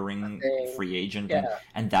wandering free agent,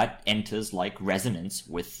 and that enters like resonance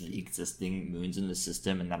with the existing moons in the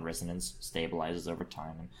system, and that resonance stabilizes over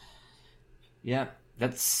time. And yeah,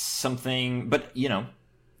 that's something. But you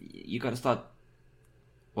got to start.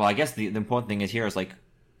 Well, I guess the important thing is here is like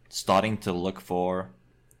starting to look for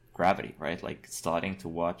gravity, right? Like starting to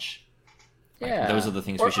watch. Like, those are the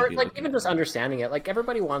things we should be like looking even at. just understanding it. Like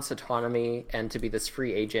everybody wants autonomy and to be this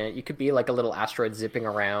free agent. You could be like a little asteroid zipping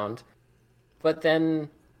around, but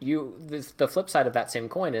then the flip side of that same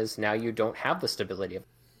coin is now you don't have the stability of,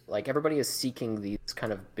 like everybody is seeking these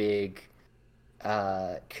kind of big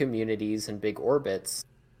communities and big orbits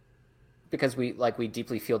because we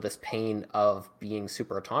deeply feel this pain of being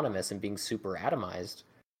super autonomous and being super atomized.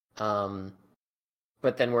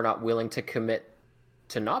 But then we're not willing to commit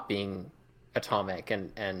to not being atomic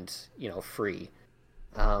and free.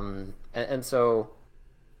 And so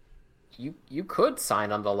you could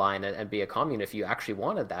sign on the line and be a commune if you actually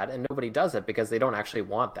wanted that, and nobody does it because they don't actually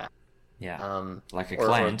want that. Yeah, like a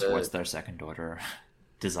client, what's their second order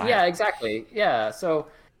desire? Yeah, exactly. Yeah, so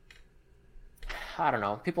I don't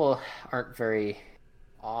know. People aren't very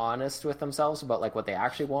honest with themselves about like what they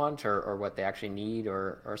actually want or what they actually need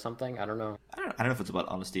or something. I don't know. I don't know if it's about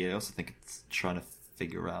honesty. I also think it's trying to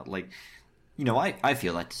figure out, like, I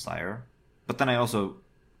feel that desire, but then I also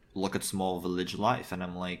look at small village life, and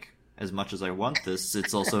I'm like, as much as I want this,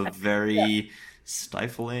 it's also very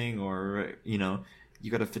stifling, or, you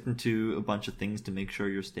got to fit into a bunch of things to make sure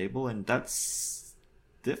you're stable, and that's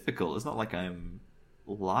difficult. It's not like I'm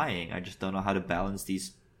lying. I just don't know how to balance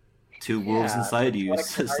these two wolves inside you,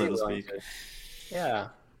 so to speak. Yeah.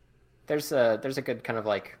 There's a good kind of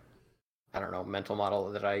like, I don't know, mental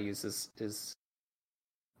model that I use is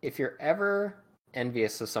if you're ever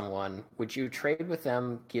envious of someone, would you trade with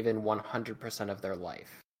them given 100% of their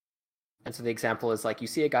life? And so the example is like you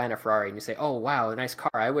see a guy in a Ferrari and you say, "Oh wow, a nice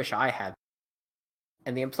car. I wish I had."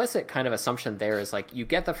 And the implicit kind of assumption there is like you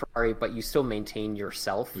get the Ferrari, but you still maintain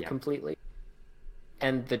yourself completely.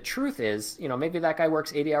 And the truth is, you know, maybe that guy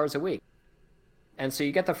works 80 hours a week. And so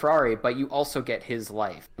you get the Ferrari, but you also get his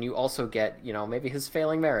life. And you also get, you know, maybe his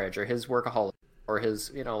failing marriage or his workaholic or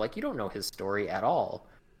his, you know, like you don't know his story at all.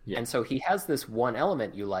 Yeah. And so he has this one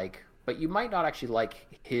element you like, but you might not actually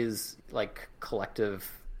like his like collective,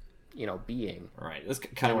 you know, being. Right. That's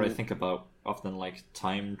kind of what I think about often, like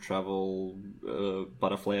time travel,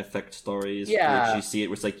 butterfly effect stories. Yeah. Which you see it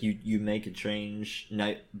was like you make a change,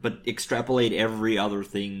 now, but extrapolate every other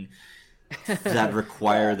thing that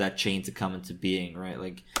require that chain to come into being, right?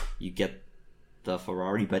 Like you get the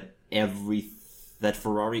Ferrari, but that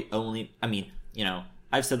Ferrari only. I mean, you know,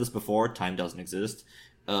 I've said this before. Time doesn't exist.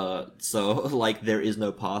 So like there is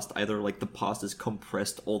no past either. Like the past is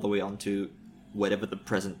compressed all the way onto whatever the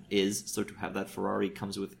present is. So to have that Ferrari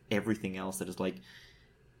comes with everything else that is like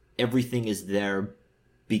everything is there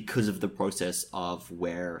because of the process of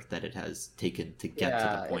where that it has taken to get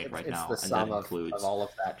to the point right now. It's the sum of all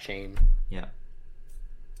of that chain. Yeah.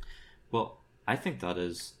 Well, I think that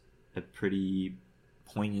is a pretty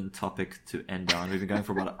poignant topic to end on. We've been going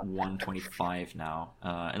for about 125 now.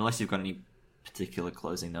 Unless you've got any particular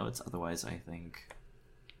closing notes, otherwise I think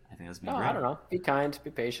that's been great. I don't know. Be kind,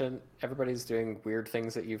 be patient. Everybody's doing weird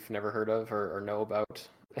things that you've never heard of or know about.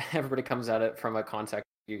 Everybody comes at it from a context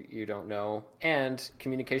you don't know, and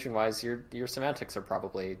communication wise your semantics are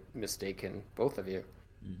probably mistaken, both of you.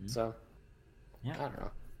 So yeah, I don't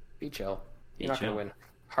know, be chill. You're not going to win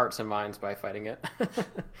hearts and minds by fighting it.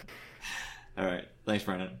 All right, thanks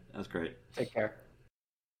Brennan, that was great. Take care.